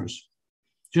 customers,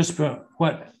 just for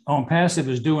what ONPASSIVE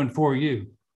is doing for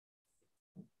you.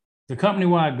 The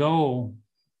company-wide goal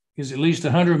is at least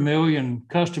 100 million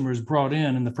customers brought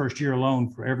in the first year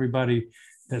alone for everybody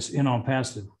that's in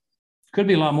ONPASSIVE. Could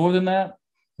be a lot more than that,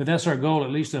 but that's our goal,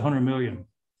 at least 100 million.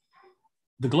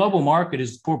 The global market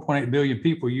is 4.8 billion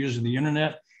people using the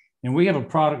internet, and we have a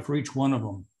product for each one of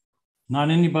them.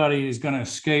 Not anybody is going to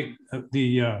escape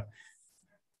the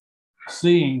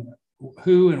seeing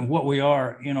who and what we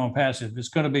are in ONPASSIVE. It's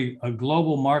going to be a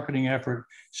global marketing effort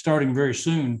starting very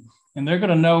soon, and they're going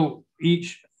to know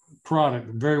each product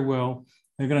very well.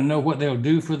 They're going to know what they'll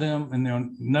do for them, and they'll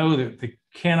know that they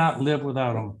cannot live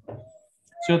without them.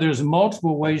 So there's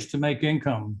multiple ways to make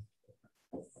income.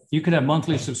 You can have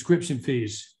monthly subscription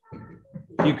fees.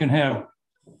 You can have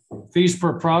fees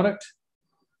per product,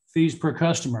 fees per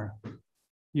customer.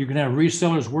 You can have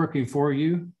resellers working for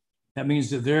you. That means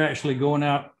that they're actually going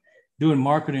out doing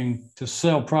marketing to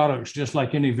sell products just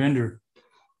like any vendor.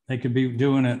 They could be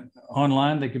doing it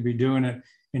online. They could be doing it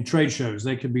in trade shows.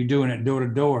 They could be doing it door to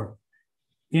door.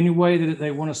 Any way that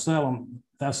they want to sell them,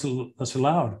 that's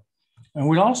allowed. And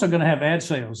we're also going to have ad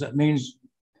sales. That means,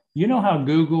 you know how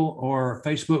Google or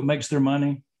Facebook makes their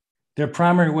money? Their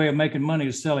primary way of making money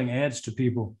is selling ads to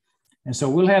people. And so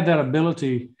we'll have that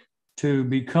ability to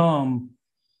become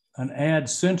an ad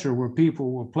center where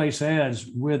people will place ads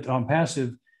with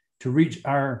ONPASSIVE to reach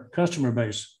our customer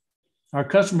base. Our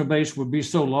customer base will be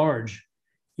so large,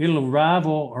 it'll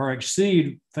rival or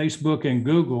exceed Facebook and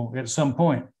Google at some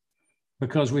point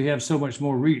because we have so much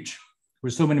more reach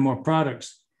with so many more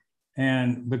products.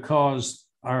 And because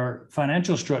our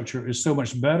financial structure is so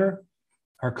much better,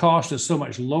 our cost is so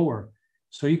much lower.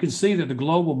 So you can see that the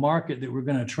global market that we're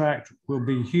going to attract will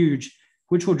be huge,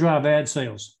 which will drive ad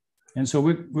sales. And so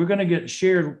we're going to get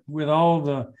shared with all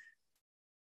the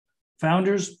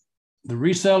founders, the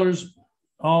resellers,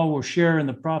 all will share in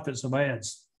the profits of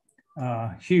ads.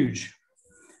 Huge.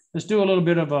 Let's do a little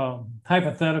bit of a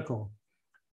hypothetical,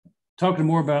 talking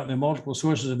more about the multiple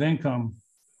sources of income.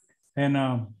 And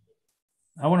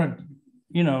I want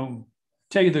to,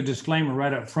 tell you the disclaimer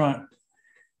right up front.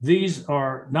 These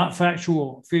are not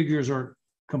factual figures or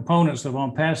components of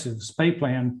ONPASSIVE's pay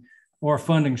plan or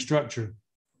funding structure.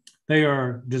 They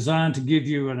are designed to give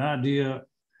you an idea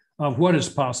of what is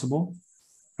possible.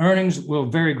 Earnings will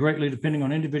vary greatly depending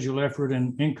on individual effort,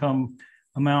 and income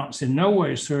amounts in no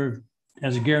way serve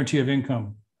as a guarantee of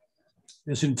income.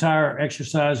 This entire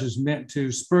exercise is meant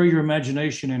to spur your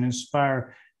imagination and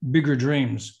inspire bigger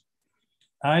dreams.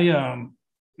 I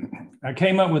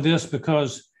came up with this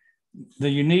because the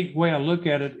unique way I look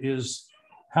at it is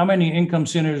how many income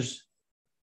centers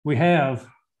we have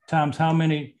times how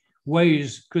many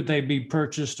ways could they be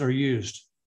purchased or used.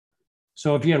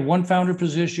 So if you had one founder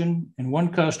position and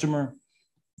one customer,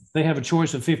 they have a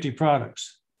choice of 50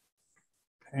 products.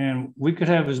 And we could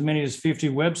have as many as 50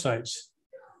 websites.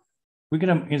 We could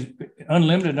have an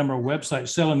unlimited number of websites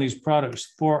selling these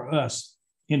products for us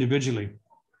individually,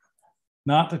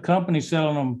 not the company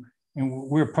selling them and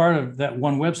we're part of that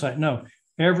one website. No,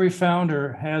 every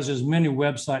founder has as many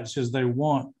websites as they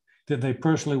want that they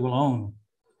personally will own.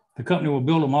 The company will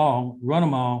build them all, run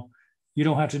them all. You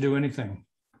don't have to do anything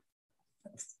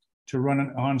to run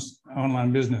an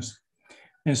online business.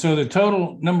 And so the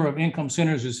total number of income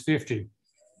centers is 50.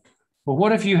 But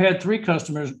what if you had 3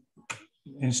 customers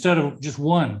instead of just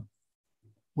 1?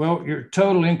 Well, your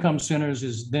total income centers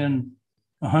is then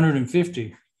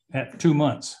 150 at 2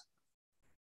 months.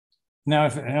 Now,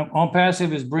 if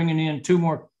ONPASSIVE is bringing in 2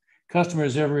 or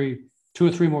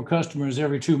 3 more customers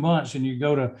every 2 months, and you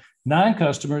go to 9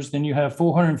 customers, then you have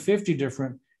 450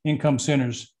 different income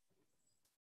centers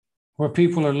where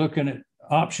people are looking at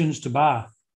options to buy.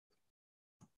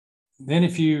 Then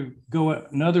if you go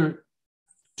another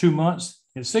 2 months,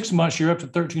 in 6 months, you're up to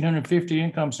 1,350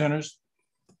 income centers.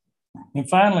 And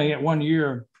finally, at 1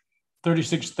 year,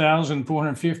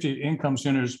 36,450 income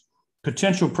centers,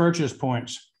 potential purchase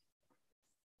points.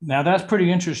 Now, that's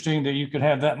pretty interesting that you could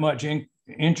have that much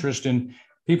interest in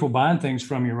people buying things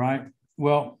from you, right?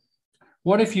 Well,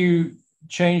 what if you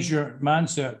change your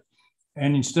mindset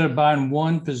and instead of buying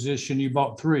 1 position, you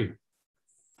bought 3?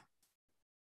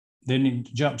 Then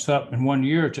it jumps up in 1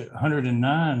 year to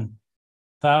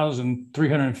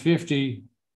 109,350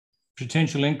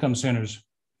 potential income centers.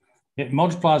 It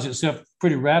multiplies itself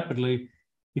pretty rapidly.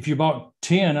 If you bought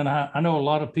 10, and I know a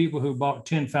lot of people who bought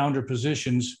 10 founder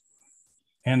positions,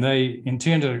 and they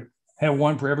intend to have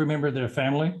 1 for every member of their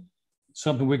family,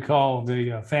 something we call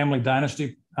the family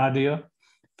dynasty idea.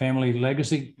 Family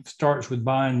legacy starts with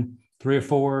buying 3 or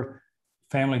 4,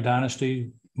 family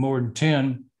dynasty, more than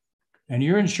 10. And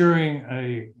you're ensuring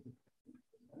a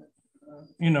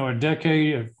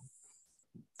decade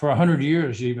for 100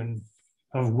 years even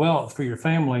of wealth for your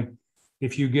family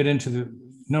if you get into the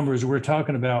numbers we're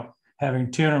talking about,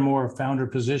 having 10 or more founder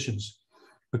positions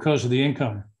because of the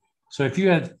income. So if you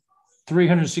had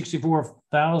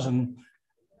 364,000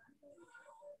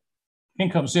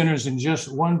 income centers in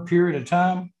just 1 period of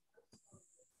time,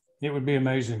 it would be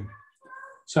amazing.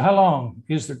 So how long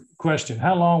is the question?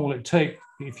 How long will it take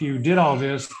if you did all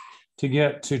this to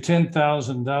get to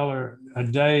 $10,000 a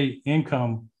day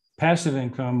income, passive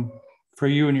income for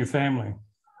you and your family?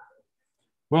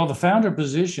 Well, the founder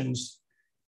positions,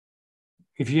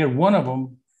 if you had 1 of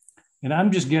them, and I'm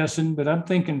just guessing, but I'm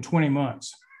thinking 20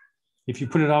 months. If you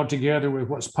put it all together with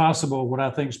what's possible, what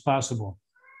I think is possible.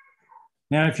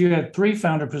 Now, if you had 3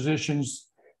 founder positions,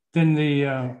 then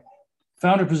the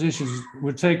founder positions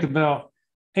would take about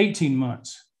 18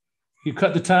 months. You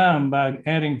cut the time by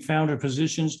adding founder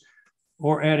positions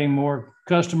or adding more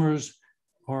customers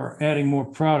or adding more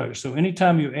products. So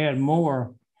anytime you add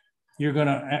more, you're going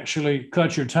to actually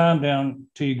cut your time down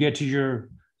till you get to your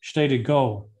stated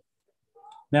goal.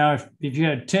 Now, if you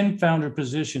had 10 founder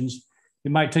positions,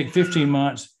 it might take 15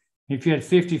 months. If you had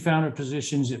 50 founder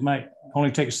positions, it might only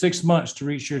take 6 months to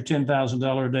reach your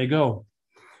 $10,000 a day goal.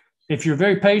 If you're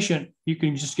very patient, you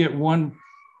can just get 1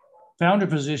 founder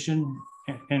position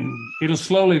and it'll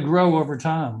slowly grow over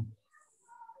time.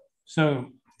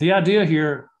 So the idea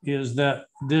here is that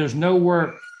there's no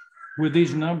work with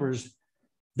these numbers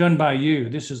done by you.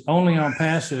 This is only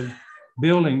ONPASSIVE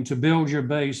building to build your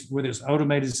base with its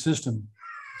automated system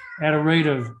at a rate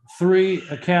of 3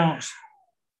 accounts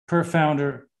per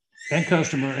founder and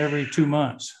customer every 2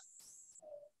 months.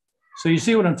 So you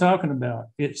see what I'm talking about.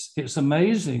 It's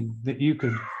amazing that you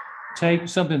could take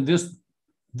something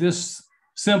this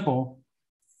simple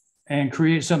and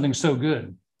create something so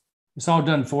good. It's all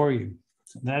done for you.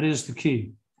 That is the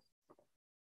key.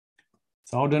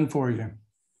 It's all done for you.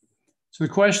 So the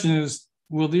question is,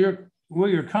 will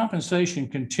your compensation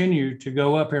continue to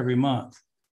go up every month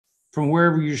from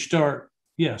wherever you start?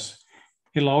 Yes,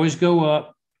 it'll always go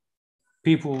up.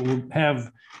 People will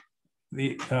have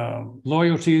the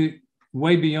loyalty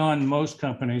way beyond most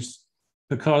companies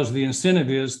because the incentive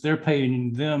is they're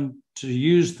paying them to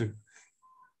use the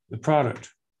product.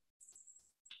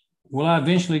 Will I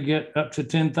eventually get up to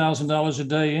 $10,000 a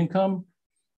day income?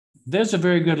 There's a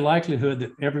very good likelihood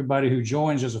that everybody who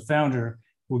joins as a founder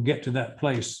will get to that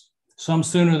place, some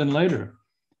sooner than later.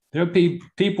 There'll be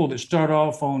people that start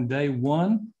off on day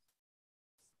 1,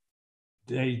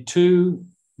 day 2,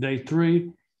 day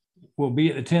 3, will be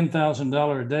at the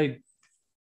 $10,000 a day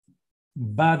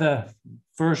by the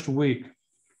first week.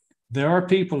 There are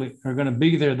people that are going to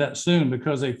be there that soon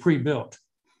because they pre-built.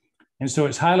 And so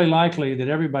it's highly likely that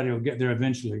everybody will get there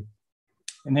eventually.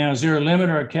 And now, is there a limit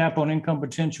or a cap on income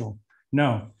potential?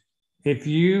 No. If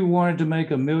you wanted to make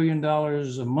 $1 million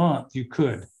a month, you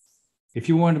could. If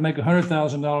you wanted to make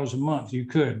 $100,000 a month, you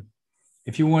could.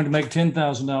 If you wanted to make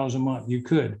 $10,000 a month, you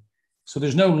could. So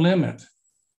there's no limit.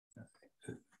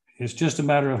 It's just a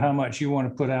matter of how much you want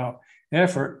to put out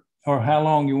effort or how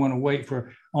long you want to wait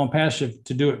for ONPASSIVE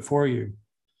to do it for you.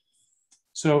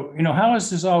 So, how is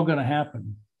this all going to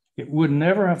happen? It would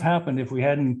never have happened if we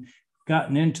hadn't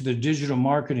gotten into the digital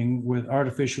marketing with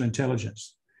artificial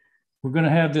intelligence. We're going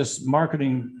to have this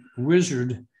marketing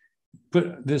wizard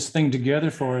put this thing together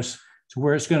for us to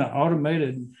where it's going to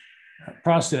automated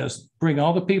process, bring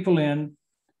all the people in,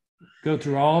 go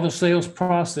through all the sales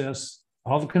process,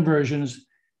 all the conversions,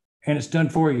 and it's done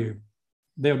for you.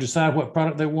 They'll decide what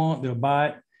product they want, they'll buy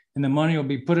it, and the money will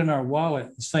be put in our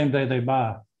wallet the same day they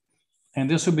buy. And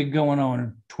this will be going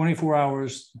on 24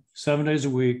 hours, 7 days a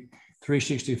week,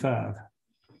 365.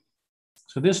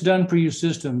 So this done for you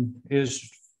system is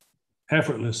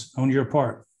effortless on your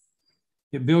part.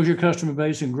 It builds your customer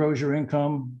base and grows your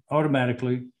income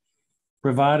automatically,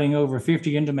 providing over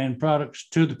 50 in-demand products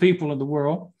to the people of the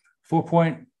world.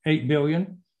 4.8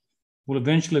 billion will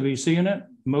eventually be seeing it.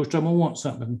 Most of them will want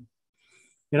something.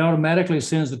 It automatically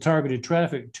sends the targeted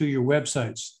traffic to your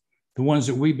websites, the ones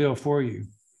that we build for you.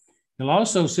 It'll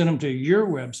also send them to your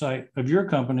website of your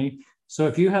company. So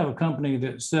if you have a company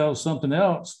that sells something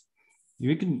else,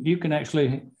 you can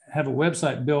actually have a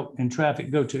website built and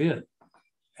traffic go to it.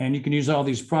 And you can use all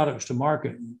these products to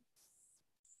market.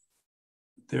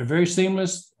 They're very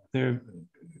seamless. They're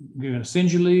going to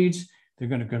send you leads. They're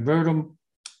going to convert them.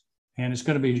 And it's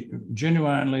going to be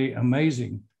genuinely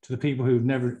amazing to the people who've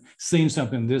never seen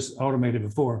something this automated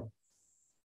before.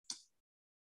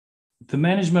 The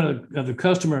management of the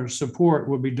customer support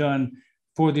will be done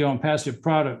for the ONPASSIVE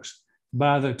products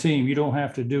by the team. You don't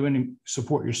have to do any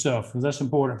support yourself. That's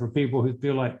important for people who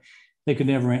feel like they can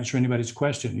never answer anybody's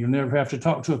question. You'll never have to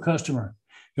talk to a customer.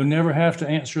 You'll never have to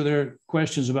answer their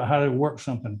questions about how to work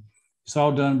something. It's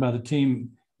all done by the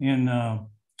team in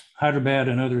Hyderabad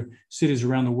and other cities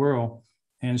around the world.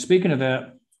 And speaking of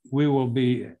that, we will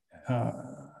be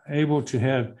able to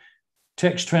have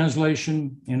text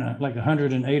translation in like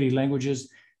 180 languages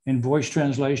and voice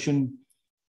translation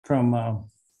from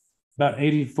about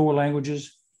 84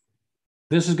 languages.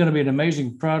 This is going to be an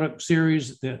amazing product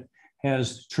series that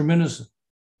has tremendous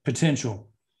potential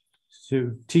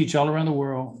to teach all around the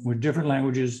world with different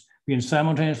languages being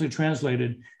simultaneously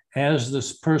translated as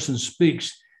this person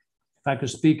speaks. If I could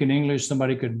speak in English,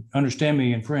 somebody could understand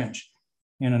me in French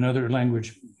in another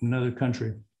language, another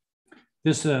country.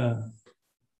 This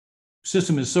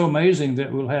system is so amazing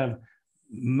that we'll have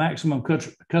maximum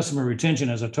customer retention,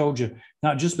 as I told you,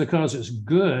 not just because it's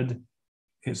good,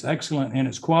 it's excellent in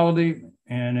its quality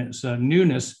and its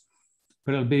newness,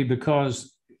 but it'll be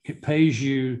because it pays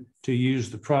you to use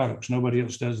the products. Nobody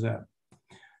else does that.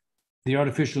 The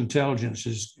artificial intelligence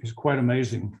is quite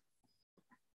amazing.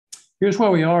 Here's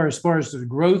where we are as far as the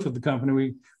growth of the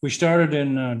company. We started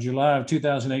in July of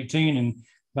 2018, and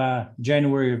by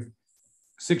January of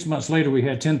 6 months later, we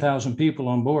had 10,000 people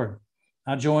on board.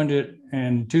 I joined it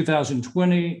in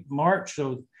 2020, March,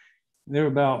 so there were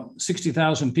about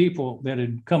 60,000 people that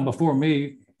had come before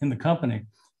me in the company.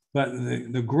 But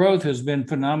the growth has been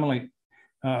phenomenally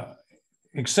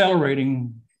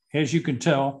accelerating, as you can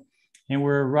tell, and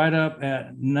we're right up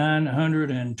at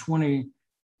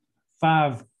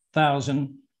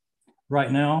 925,000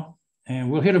 right now,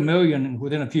 and we'll hit 1 million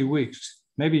within a few weeks,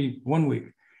 maybe 1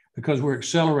 week, because we're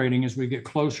accelerating as we get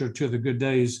closer to the good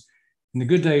days. And the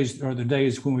good days are the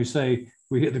days when we say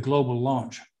we hit the global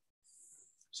launch.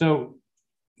 So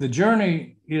the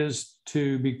journey is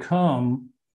to become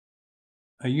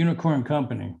a unicorn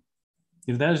company.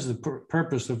 That is the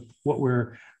purpose of what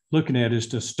we're looking at, is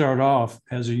to start off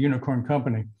as a unicorn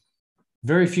company.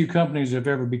 Very few companies have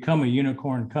ever become a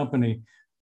unicorn company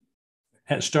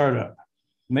at startup,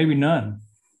 maybe none.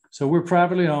 So we're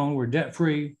privately owned, we're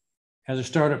debt-free as a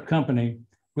startup company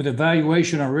with a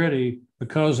valuation already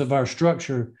because of our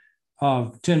structure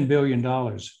of $10 billion.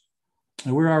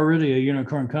 And we're already a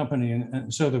unicorn company.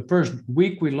 And so the first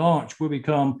week we launch, we'll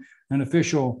become an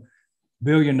official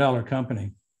billion-dollar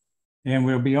company. And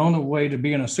we'll be on the way to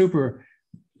being a super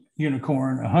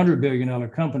unicorn, $100 billion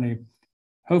company,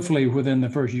 hopefully within the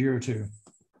first year or two.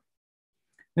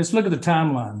 Let's look at the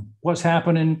timeline. What's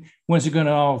happening? When's it going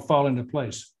to all fall into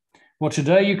place? Well,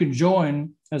 today you can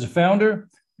join as a founder,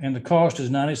 and the cost is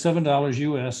 $97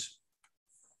 US.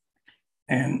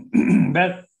 And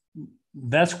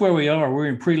that's where we are. We're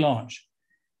in pre-launch.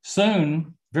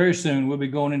 Soon, very soon, we'll be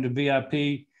going into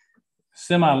VIP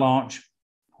semi-launch,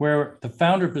 where the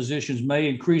founder positions may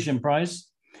increase in price.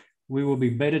 We will be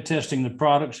beta testing the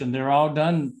products, and they're all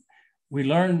done. We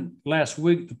learned last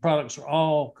week the products are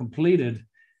all completed,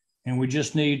 and we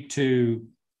just need to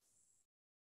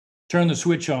turn the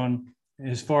switch on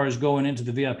as far as going into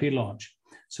the VIP launch.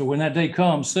 So when that day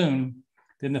comes soon,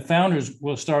 then the founders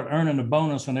will start earning a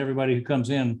bonus on everybody who comes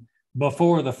in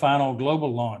before the final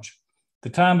global launch. The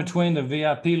time between the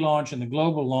VIP launch and the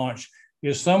global launch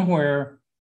is somewhere,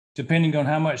 depending on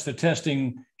how much the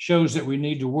testing shows that we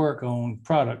need to work on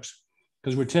products,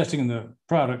 because we're testing the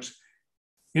products.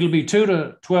 It'll be 2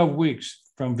 to 12 weeks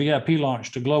from VIP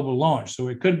launch to global launch. So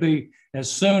it could be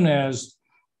as soon as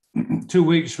 2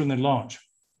 weeks from the launch.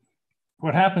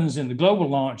 What happens in the global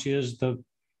launch is the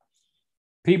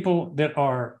people that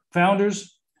are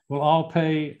founders will all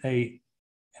pay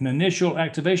an initial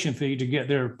activation fee to get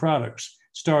their products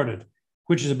started,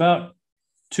 which is about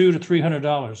 $200 to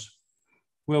 $300.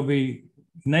 We'll be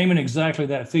naming exactly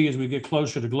that fee as we get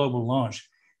closer to global launch,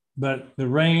 but the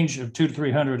range of $200 to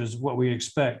 $300 is what we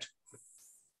expect.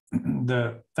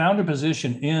 The founder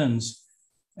position ends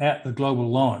at the global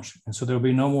launch, and so there'll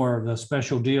be no more of the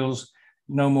special deals,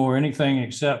 no more anything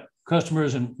except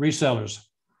customers and resellers.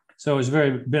 So it's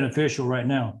very beneficial right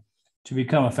now to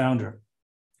become a founder.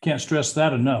 Can't stress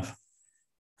that enough.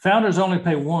 Founders only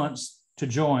pay once to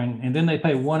join, and then they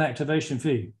pay one activation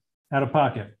fee out of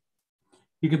pocket.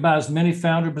 You can buy as many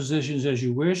founder positions as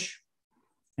you wish,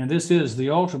 and this is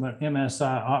the ultimate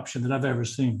MSI option that I've ever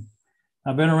seen.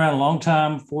 I've been around a long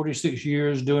time, 46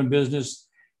 years doing business,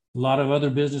 a lot of other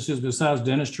businesses besides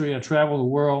dentistry. I travel the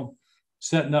world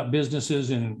setting up businesses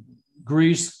in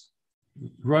Greece,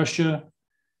 Russia,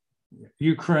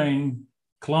 Ukraine,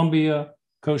 Colombia,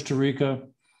 Costa Rica.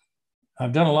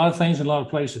 I've done a lot of things in a lot of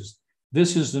places.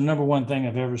 This is the #1 thing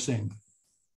I've ever seen.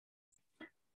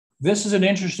 This is an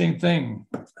interesting thing,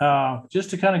 just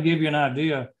to kind of give you an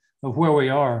idea of where we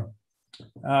are.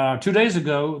 2 days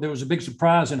ago, there was a big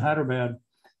surprise in Hyderabad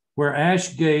where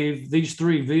Ash gave these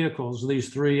 3 vehicles, these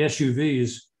 3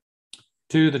 SUVs,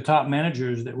 to the top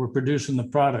managers that were producing the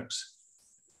products.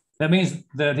 That means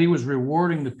that he was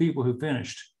rewarding the people who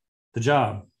finished the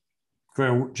job for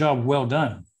a job well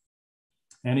done.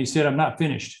 And he said, I'm not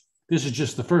finished. This is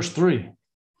just the first 3.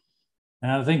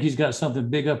 And I think he's got something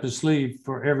big up his sleeve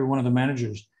for every one of the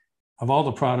managers of all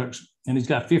the products. And he's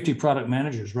got 50 product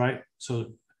managers, right?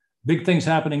 So big things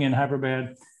happening in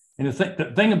Hyderabad. And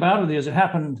the thing about it is it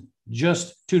happened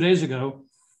just 2 days ago.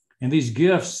 And these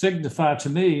gifts signify to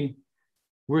me,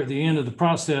 we're at the end of the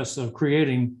process of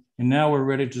creating, and now we're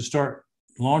ready to start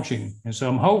launching. And so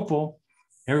I'm hopeful,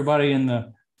 everybody in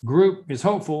the group is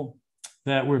hopeful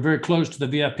that we're very close to the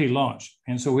VIP launch.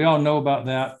 And so we all know about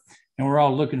that, and we're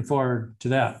all looking forward to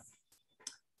that.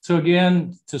 So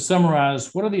again, to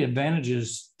summarize, what are the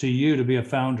advantages to you to be a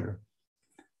founder?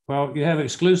 Well, you have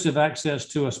exclusive access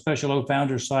to a special O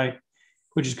Founder site,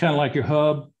 which is kind of like your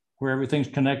hub where everything's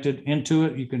connected into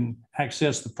it. You can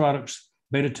access the products,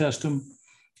 beta test them.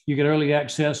 You get early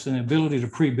access and the ability to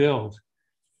pre-build.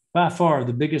 By far,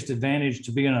 the biggest advantage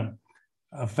to being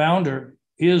a founder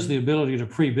is the ability to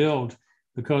pre-build,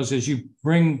 because as you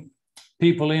bring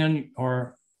people in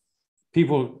or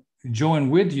people join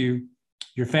with you,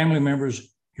 your family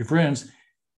members, your friends,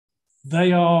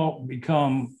 they all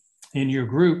become in your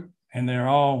group and they're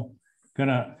all going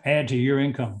to add to your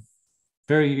income.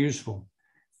 Very useful.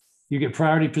 You get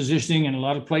priority positioning in a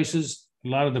lot of places, a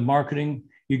lot of the marketing.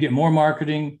 You get more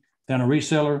marketing than a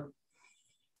reseller.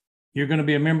 You're going to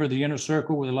be a member of the inner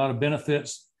circle with a lot of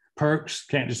benefits, perks,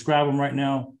 can't describe them right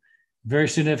now. Very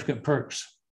significant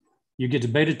perks. You get to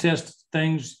beta test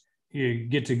things. You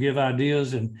get to give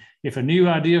ideas. And if a new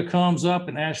idea comes up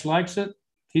and Ash likes it,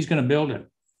 he's going to build it.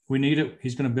 We need it.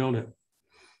 He's going to build it.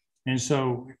 And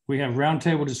so we have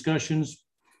roundtable discussions.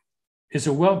 It's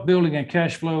a wealth building and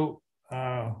cash flow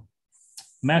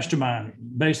mastermind,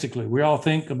 basically. We all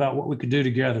think about what we could do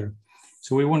together.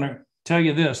 So we want to tell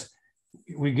you this.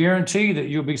 We guarantee that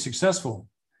you'll be successful.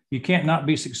 You can't not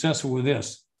be successful with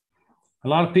this. A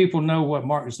lot of people know what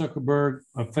Mark Zuckerberg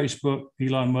of Facebook,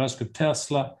 Elon Musk of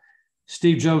Tesla,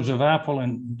 Steve Jobs of Apple,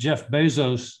 and Jeff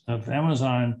Bezos of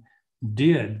Amazon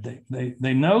did.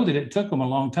 They know that it took them a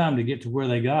long time to get to where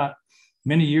they got.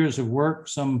 Many years of work,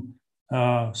 some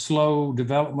slow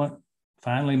development,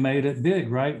 finally made it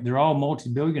big, right? They're all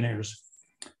multi-billionaires.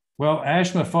 Well,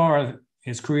 Ash Mufareh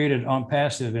has created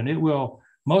ONPASSIVE, and it will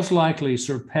most likely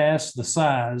surpass the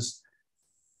size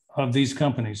of these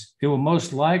companies. It will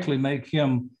most likely make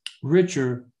him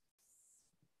richer,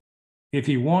 if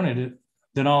he wanted it,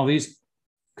 than all these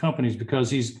companies,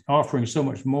 because he's offering so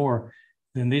much more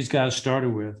than these guys started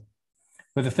with.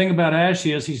 But the thing about Ash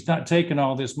is he's not taking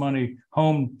all this money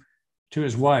home to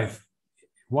his wife.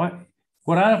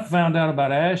 what I found out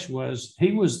about Ash was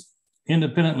he was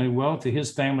independently wealthy,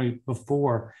 his family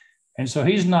before. And so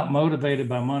he's not motivated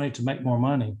by money to make more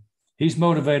money. He's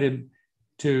motivated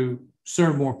to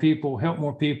serve more people, help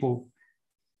more people,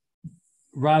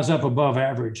 rise up above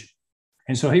average.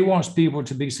 And so he wants people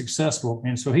to be successful.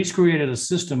 And so he's created a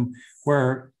system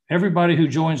where everybody who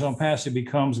joins ONPASSIVE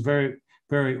becomes very,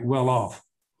 very well off.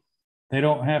 They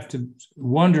don't have to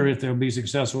wonder if they'll be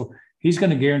successful. He's going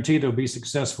to guarantee they'll be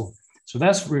successful. So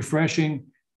that's refreshing.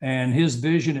 And his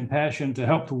vision and passion to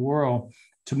help the world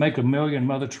to make 1 million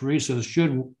Mother Teresa's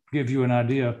should give you an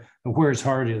idea of where his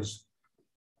heart is.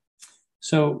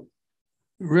 So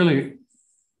really,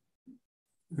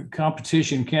 the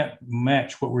competition can't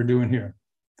match what we're doing here.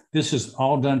 This is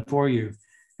all done for you.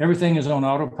 Everything is on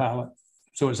autopilot.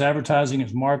 So it's advertising,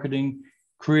 it's marketing,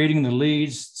 creating the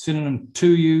leads, sending them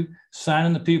to you,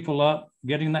 signing the people up,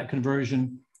 getting that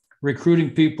conversion,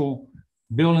 recruiting people,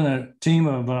 building a team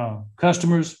of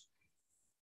customers.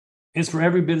 It's for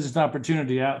every business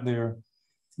opportunity out there,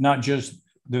 not just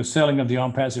the selling of the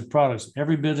ONPASSIVE products.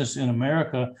 Every business in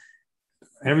America,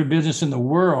 every business in the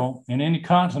world, in any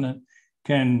continent,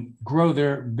 can grow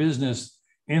their business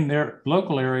in their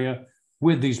local area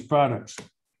with these products.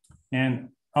 And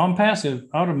ONPASSIVE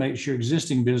automates your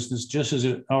existing business just as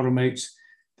it automates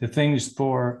the things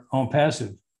for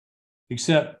ONPASSIVE.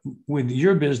 Except with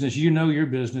your business, you know your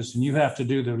business, and you have to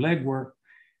do the legwork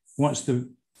once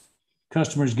the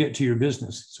customers get to your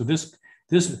business. So this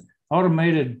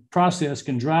automated process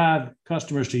can drive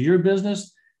customers to your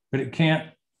business, but it can't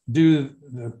do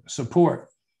the support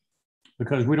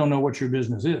because we don't know what your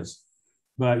business is,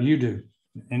 but you do.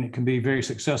 And it can be very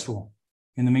successful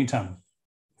in the meantime.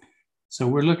 So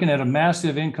we're looking at a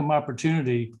massive income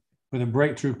opportunity with a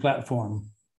breakthrough platform.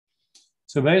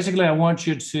 So basically, I want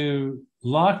you to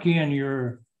lock in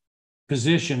your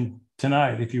position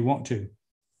tonight if you want to.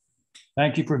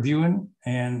 Thank you for viewing.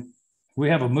 And we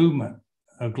have a movement,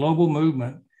 a global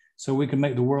movement, so we can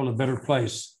make the world a better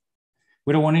place.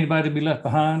 We don't want anybody to be left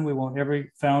behind. We want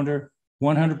every founder,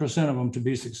 100% of them, to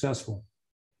be successful.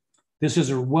 This is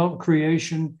a wealth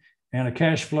creation and a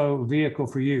cash flow vehicle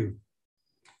for you.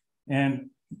 And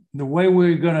the way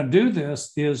we're going to do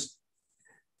this is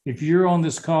if you're on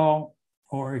this call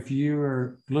or if you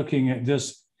are looking at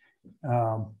this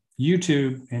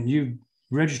YouTube and you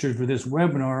registered for this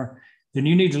webinar, then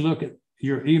you need to look at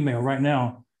your email right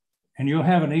now. And you'll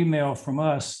have an email from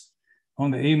us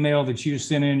on the email that you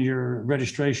sent in your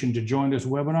registration to join this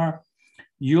webinar.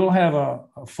 You'll have a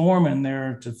form in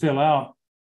there to fill out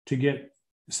to get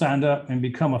signed up and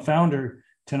become a founder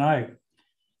tonight.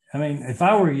 I mean, if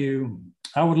I were you,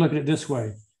 I would look at it this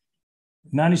way.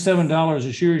 $97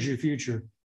 assures your future.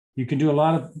 You can do a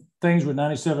lot of things with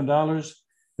 $97,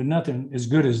 but nothing as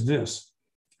good as this.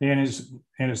 And it's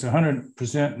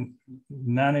 100%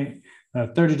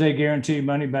 30-day guarantee,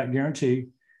 money back guarantee.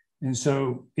 And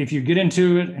so if you get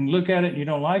into it and look at it and you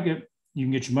don't like it, you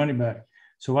can get your money back.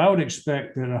 So I would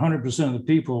expect that 100% of the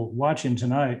people watching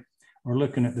tonight or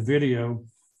looking at the video,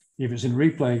 if it's in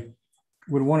replay,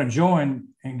 would want to join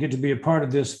and get to be a part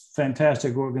of this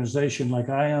fantastic organization like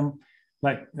I am,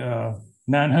 like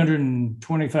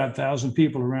 925,000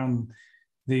 people around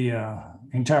the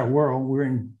entire world. We're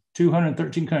in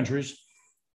 213 countries.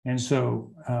 And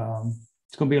so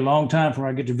it's going to be a long time before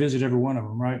I get to visit every one of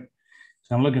them, right?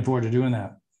 So I'm looking forward to doing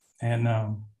that. And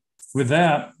with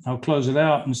that, I'll close it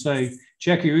out and say,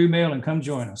 check your email and come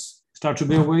join us. It's Dr.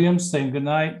 Bill Williams saying good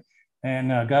night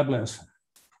and God bless.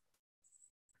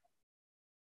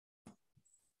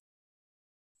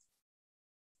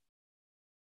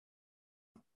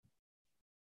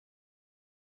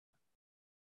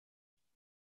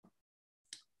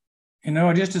 You know,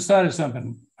 I just decided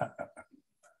something.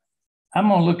 I'm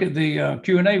going to look at the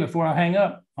Q&A before I hang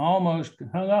up. I almost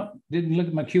hung up, didn't look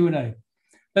at my Q&A.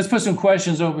 Let's put some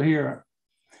questions over here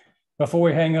before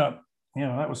we hang up. You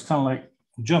know, that was kind of like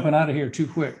jumping out of here too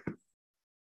quick.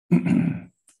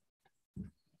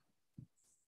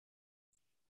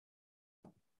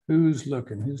 Who's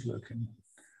looking? Who's looking?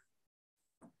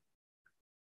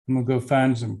 I'm going to go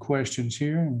find some questions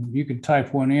here, and you can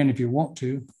type one in if you want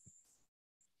to.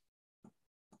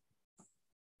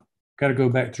 Got to go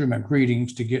back through my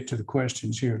greetings to get to the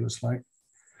questions here, it looks like.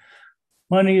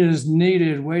 Money is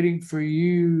needed, waiting for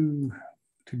you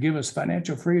to give us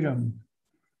financial freedom,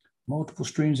 multiple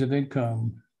streams of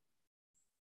income.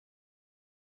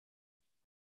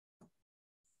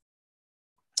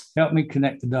 Help me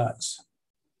connect the dots.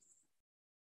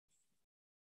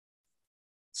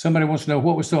 Somebody wants to know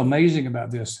what was so amazing about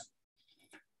this.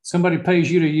 Somebody pays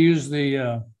you to use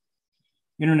the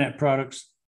internet products.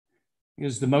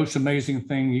 is the most amazing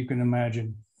thing you can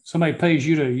imagine. Somebody pays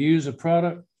you to use a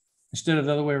product instead of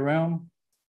the other way around.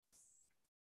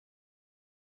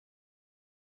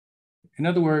 In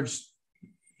other words,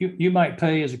 you might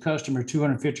pay as a customer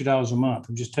 $250 a month.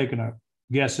 I'm just taking a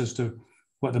guess as to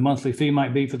what the monthly fee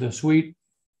might be for the suite,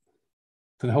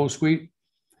 for the whole suite.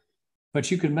 But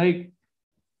you could make,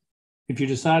 if you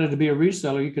decided to be a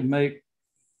reseller, you could make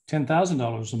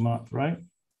 $10,000 a month, right?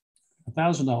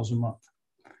 $1,000 a month.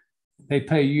 They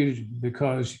pay you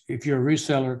because if you're a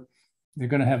reseller, they're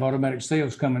going to have automatic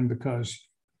sales coming because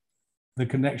the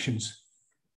connections.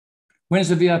 When's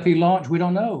the VIP launch? We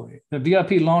don't know. The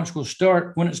VIP launch will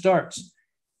start when it starts.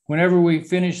 Whenever we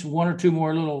finish one or two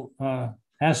more little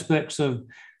aspects of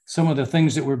some of the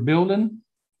things that we're building,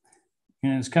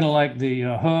 and it's kind of like the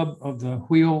hub of the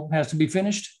wheel has to be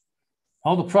finished.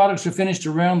 All the products are finished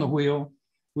around the wheel.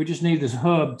 We just need this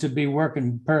hub to be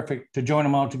working perfect to join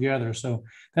them all together. So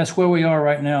that's where we are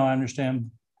right now, I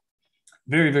understand.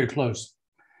 Very, very close.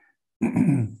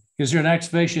 Is there an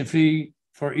activation fee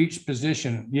for each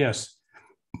position? Yes.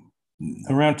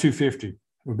 Around $250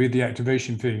 would be the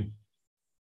activation fee.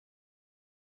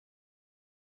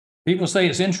 People say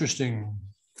it's interesting.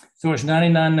 So it's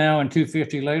 $99 now and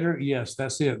 $250 later? Yes,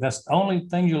 that's it. That's the only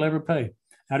thing you'll ever pay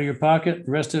out of your pocket.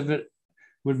 The rest of it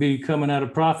would be coming out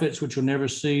of profits, which you'll never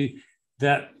see.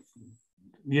 That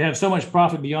you have so much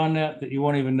profit beyond that you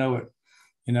won't even know it.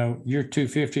 You know, your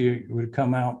 $250 would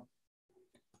come out.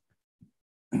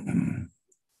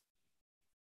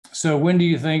 So when do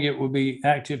you think it will be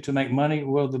active to make money?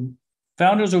 Well, the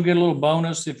founders will get a little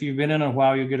bonus. If you've been in a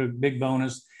while, you'll get a big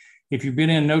bonus. If you've been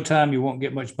in no time, you won't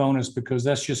get much bonus because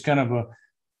that's just kind of a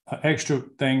extra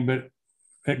thing. But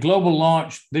at global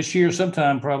launch this year,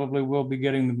 sometime probably we'll be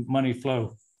getting the money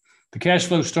flow. The cash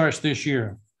flow starts this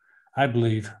year, I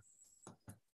believe.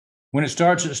 When it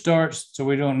starts, it starts. So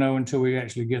we don't know until we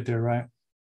actually get there, right?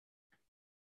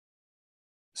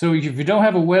 So if you don't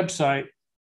have a website,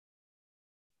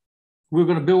 we're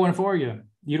going to build one for you.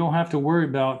 You don't have to worry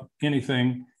about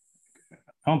anything.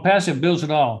 ONPASSIVE builds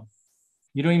it all.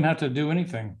 You don't even have to do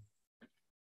anything.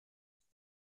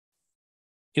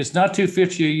 It's not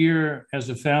 $250 a year as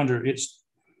a founder. It's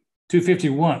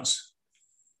 $250 once,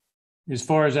 as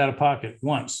far as out of pocket,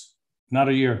 once, not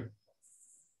a year.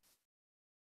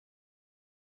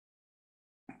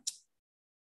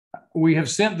 We have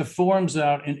sent the forms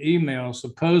out in email,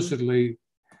 supposedly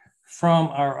from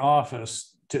our office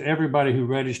to everybody who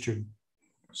registered.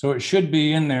 So it should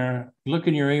be in there. Look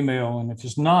in your email, and if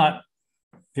it's not,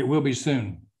 it will be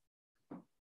soon.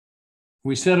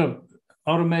 We set an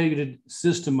automated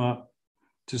system up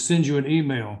to send you an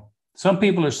email. Some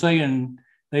people are saying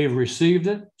they have received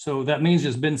it, so that means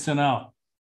it's been sent out.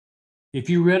 If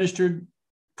you registered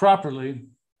properly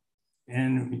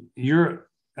and you're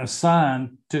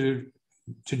assigned to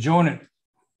join it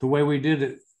the way we did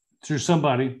it through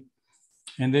somebody,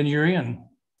 and then you're in.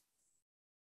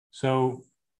 So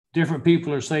different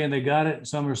people are saying they got it.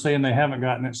 Some are saying they haven't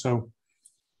gotten it. So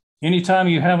anytime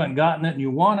you haven't gotten it and you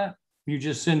want it, you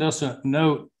just send us a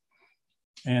note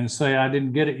and say, I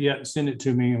didn't get it yet, send it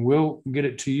to me, and we'll get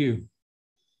it to you.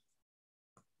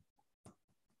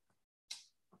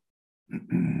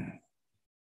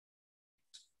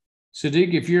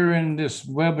 Sadiq, if you're in this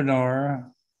webinar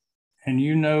and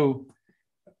you know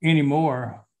any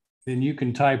more, then you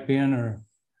can type in or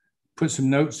put some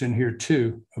notes in here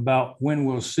too about when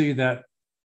we'll see that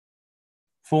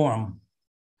form.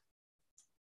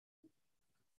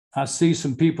 I see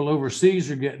some people overseas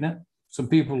are getting it. Some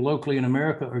people locally in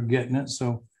America are getting it.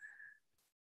 So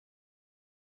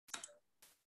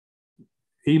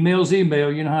email's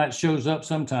email, you know how it shows up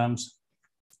sometimes.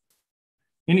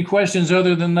 Any questions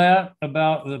other than that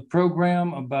about the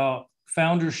program, about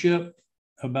foundership,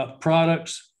 about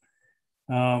products?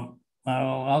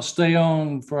 I'll stay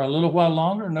on for a little while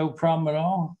longer, no problem at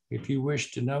all, if you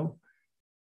wish to know.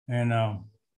 And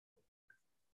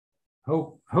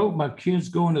hope my kids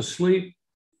going to sleep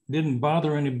didn't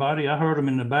bother anybody. I heard them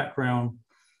in the background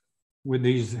with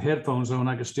these headphones on.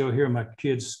 I could still hear my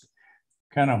kids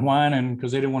kind of whining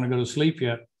because they didn't want to go to sleep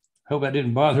yet. Hope that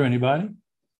didn't bother anybody.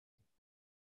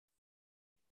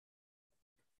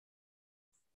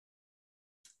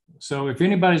 So if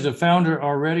anybody's a founder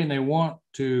already and they want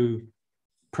to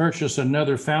purchase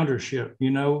another foundership,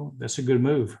 you know, that's a good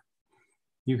move.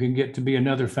 You can get to be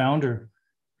another founder.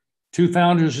 2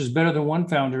 founders is better than 1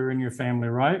 founder in your family,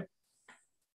 right?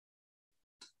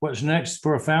 What's next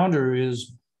for a founder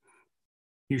is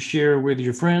you share with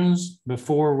your friends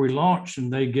before we launch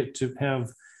and they get to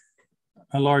have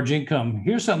a large income.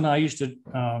 Here's something I used to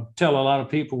tell a lot of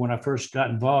people when I first got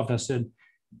involved. I said,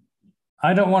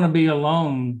 I don't want to be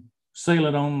alone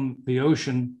sailing on the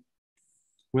ocean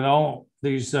with all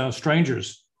these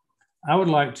strangers. I would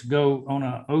like to go on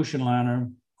an ocean liner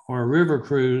or a river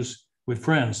cruise with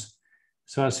friends.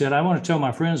 So I said, I want to tell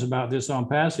my friends about this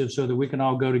ONPASSIVE so that we can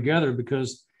all go together,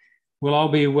 because we'll all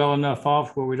be well enough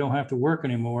off where we don't have to work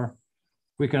anymore.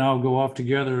 We can all go off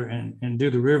together and do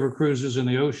the river cruises and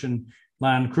the ocean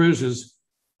line cruises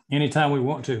anytime we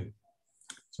want to.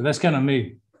 So that's kind of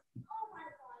me.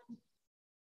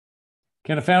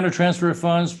 Can a founder transfer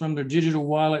funds from their digital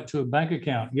wallet to a bank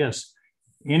account? Yes.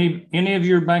 Any of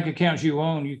your bank accounts you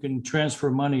own, you can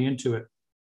transfer money into it.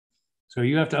 So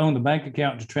you have to own the bank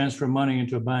account to transfer money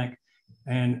into a bank,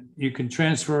 and you can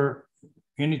transfer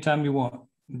anytime you want,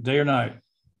 day or night.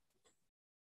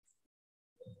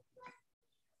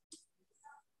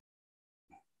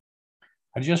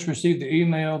 I just received the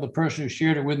email. The person who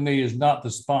shared it with me is not the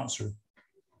sponsor.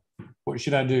 What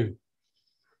should I do?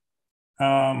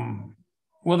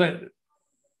 Well,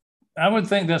 I would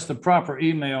think that's the proper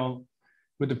email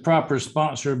with the proper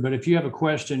sponsor. But if you have a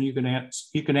question, you can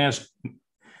ask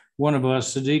one of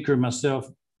us, Sadiq or myself.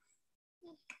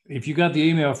 If you got the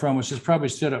email from us, it's probably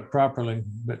set up properly.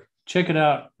 But check it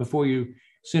out before you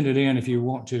send it in if you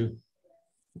want to.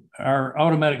 Our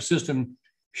automatic system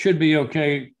should be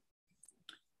okay.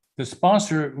 The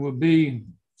sponsor will be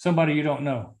somebody you don't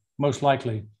know, most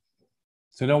likely.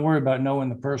 So don't worry about knowing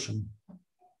the person.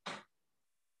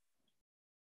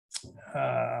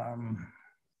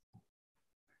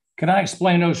 Can I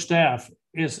explain those staff?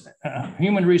 It's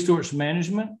human resource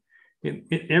management.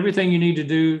 Everything you need to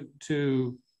do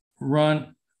to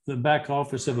run the back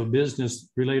office of a business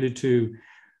related to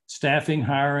staffing,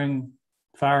 hiring,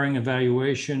 firing,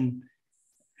 evaluation,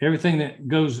 everything that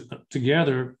goes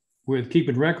together with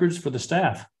keeping records for the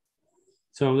staff.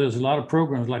 So there's a lot of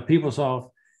programs like PeopleSoft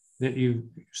that you've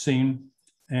seen,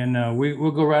 and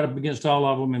we'll go right up against all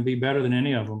of them and be better than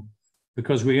any of them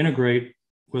because we integrate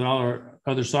with all our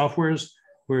other softwares,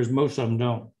 whereas most of them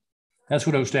don't. That's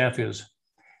what OStaff is.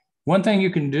 One thing you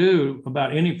can do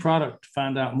about any product to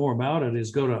find out more about it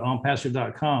is go to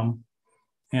onpassive.com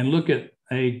and look at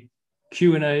a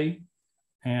Q&A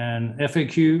and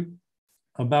FAQ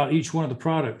about each one of the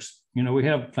products. You know, we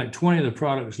have like 20 of the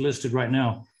products listed right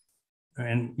now,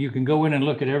 and you can go in and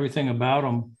look at everything about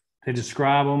them. They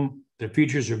describe them, their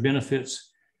features or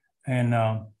benefits, and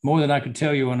more than I could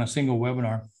tell you on a single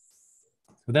webinar.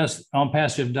 So that's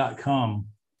onpassive.com.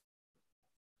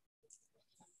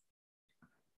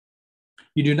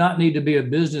 You do not need to be a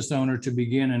business owner to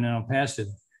begin in ONPASSIVE.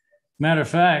 Matter of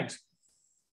fact,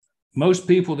 most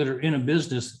people that are in a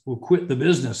business will quit the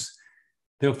business.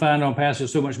 They'll find ONPASSIVE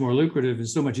so much more lucrative and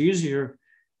so much easier.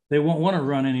 They won't want to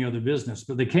run any other business,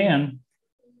 but they can,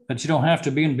 but you don't have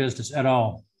to be in business at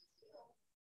all.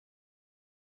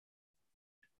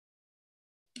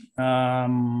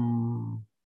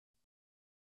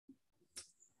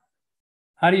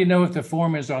 How do you know if the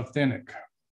form is authentic?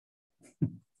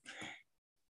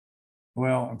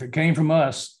 Well, if it came from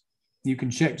us, you can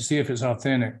check to see if it's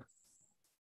authentic.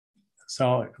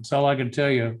 That's all I can tell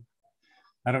you.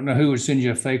 I don't know who would send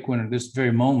you a fake one at this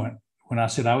very moment when I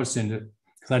said I would send it,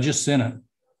 because I just sent it.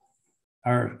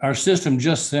 Our system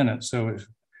just sent it, so it's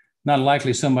not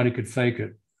likely somebody could fake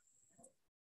it.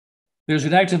 There's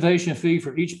an activation fee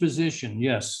for each position.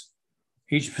 Yes,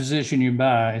 each position you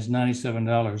buy is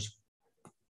 $97.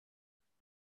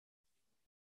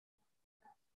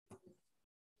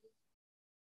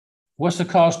 What's the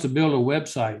cost to build a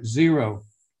website? $0.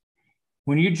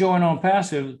 When you join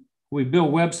ONPASSIVE, we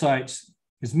build websites,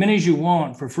 as many as you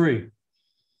want, for free.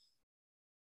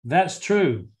 That's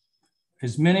true.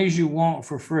 As many as you want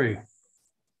for free.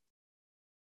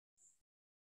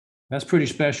 That's pretty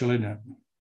special, isn't it?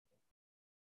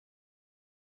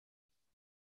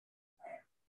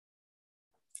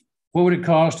 What would it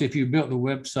cost if you built the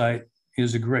website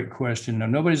is a great question. Now,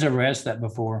 nobody's ever asked that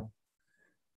before.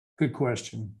 Good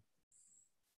question.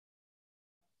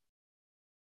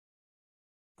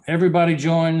 Everybody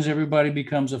joins, everybody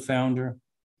becomes a founder.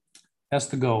 That's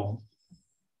the goal.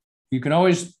 You can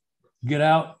always get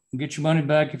out and get your money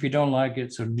back if you don't like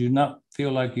it. So do not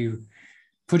feel like you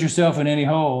put yourself in any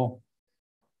hole.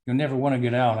 You'll never want to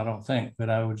get out, I don't think.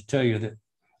 But I would tell you that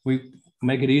we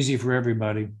make it easy for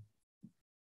everybody.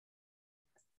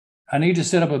 I need to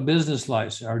set up a business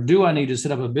license, or do I need to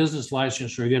set up a business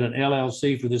license or get an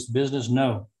LLC for this business?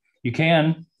 No, you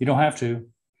can, you don't have to.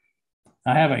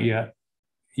 I haven't yet.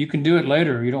 You can do it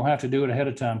later. You don't have to do it ahead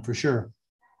of time, for sure.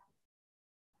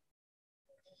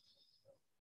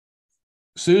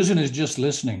 Susan is just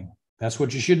listening. That's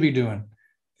what you should be doing.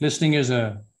 Listening is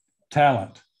a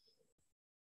talent.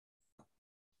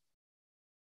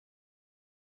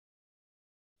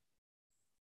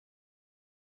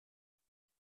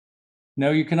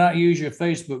 No, you cannot use your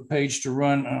Facebook page to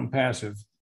run ONPASSIVE.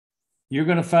 You're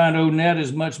going to find ONET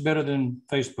is much better than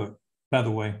Facebook, by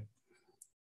the way.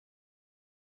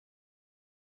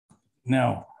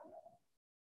 Now,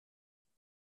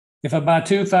 if I buy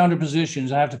 2 founder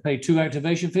positions, I have to pay 2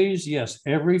 activation fees? Yes,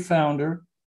 every founder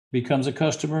becomes a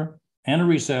customer and a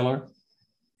reseller.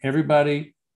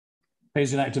 Everybody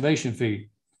pays an activation fee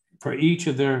for each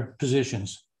of their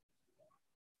positions.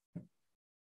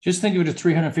 Just think of it as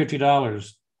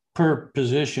 $350 per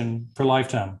position for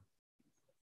lifetime.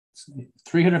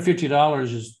 $350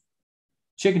 is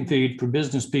chicken feed for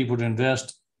business people to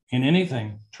invest in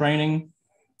anything: training,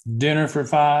 dinner for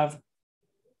 5,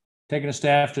 taking a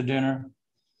staff to dinner,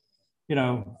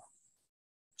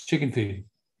 chicken feed.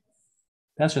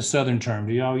 That's a Southern term.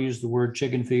 Do y'all use the word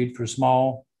chicken feed for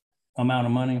small amount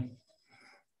of money?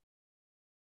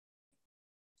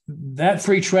 That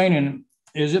free training,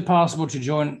 is it possible to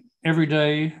join every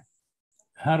day?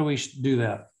 How do we do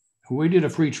that? We did a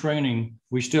free training.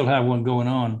 We still have one going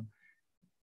on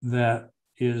that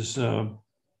is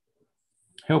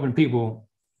helping people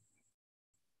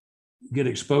get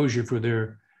exposure for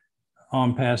their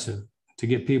ONPASSIVE, to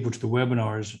get people to the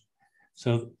webinars.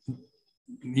 So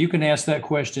you can ask that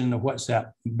question in the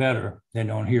WhatsApp better than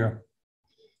on here,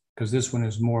 because this one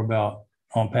is more about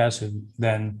ONPASSIVE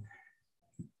than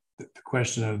the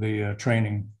question of the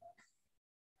training.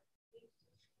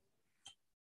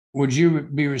 Would you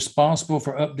be responsible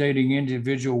for updating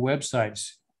individual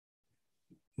websites?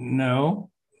 No,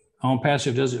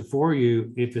 ONPASSIVE does it for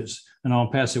you if it's an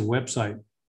ONPASSIVE website.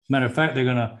 Matter of fact, they're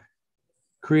going to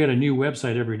create a new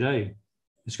website every day.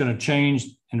 It's going to change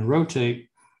and rotate,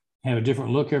 have a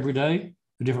different look every day,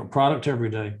 a different product every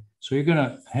day. So you're going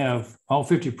to have all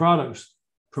 50 products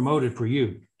promoted for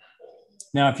you.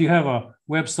 Now, if you have a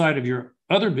website of your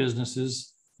other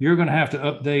businesses, you're going to have to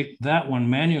update that one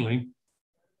manually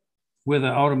with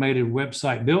an automated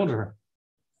website builder,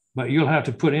 but you'll have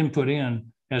to put input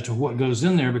in as to what goes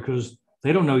in there, because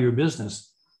they don't know your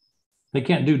business. They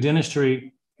can't do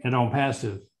dentistry at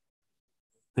ONPASSIVE.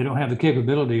 They don't have the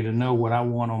capability to know what I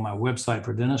want on my website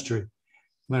for dentistry.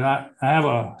 But I have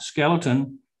a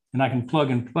skeleton, and I can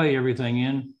plug and play everything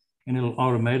in, and it'll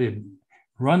automated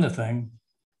run the thing.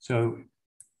 So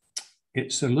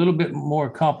it's a little bit more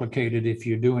complicated if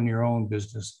you're doing your own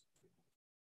business.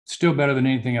 Still better than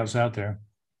anything else out there.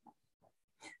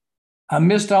 I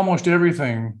missed almost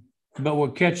everything, but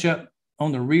we'll catch up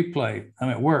on the replay. I'm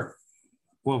at work.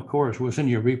 Well, of course, we'll send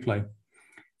you a replay,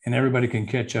 and everybody can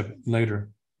catch up later.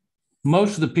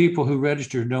 Most of the people who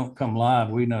register don't come live.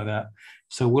 We know that.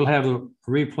 So we'll have a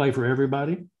replay for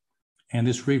everybody, and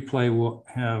this replay will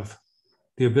have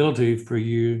the ability for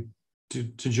you to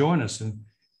join us. And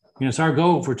it's our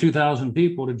goal for 2,000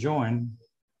 people to join,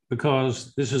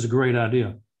 because this is a great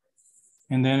idea.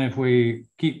 And then if we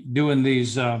keep doing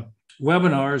these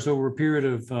webinars over a period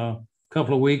of a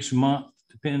couple of weeks, a month,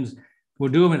 depends,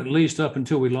 we'll do them at least up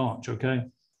until we launch, okay?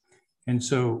 And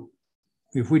so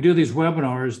if we do these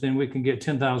webinars, then we can get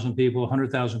 10,000 people,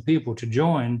 100,000 people to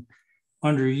join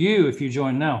under you if you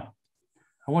join now.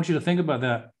 I want you to think about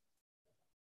that.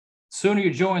 The sooner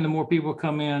you join, the more people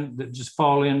come in that just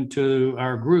fall into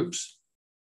our groups.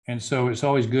 And so it's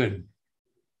always good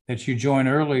that you join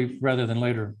early rather than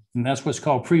later. And that's what's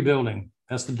called pre-building.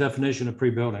 That's the definition of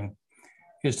pre-building,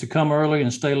 is to come early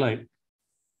and stay late.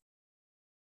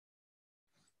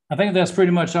 I think that's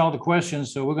pretty much all the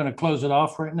questions. So we're going to close it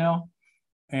off right now,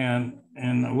 and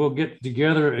we'll get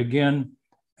together again.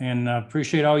 And I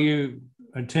appreciate all you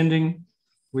attending.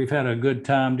 We've had a good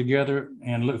time together,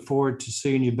 and look forward to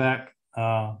seeing you back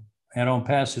at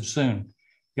ONPASSIVE soon.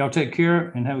 Y'all take care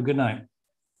and have a good night.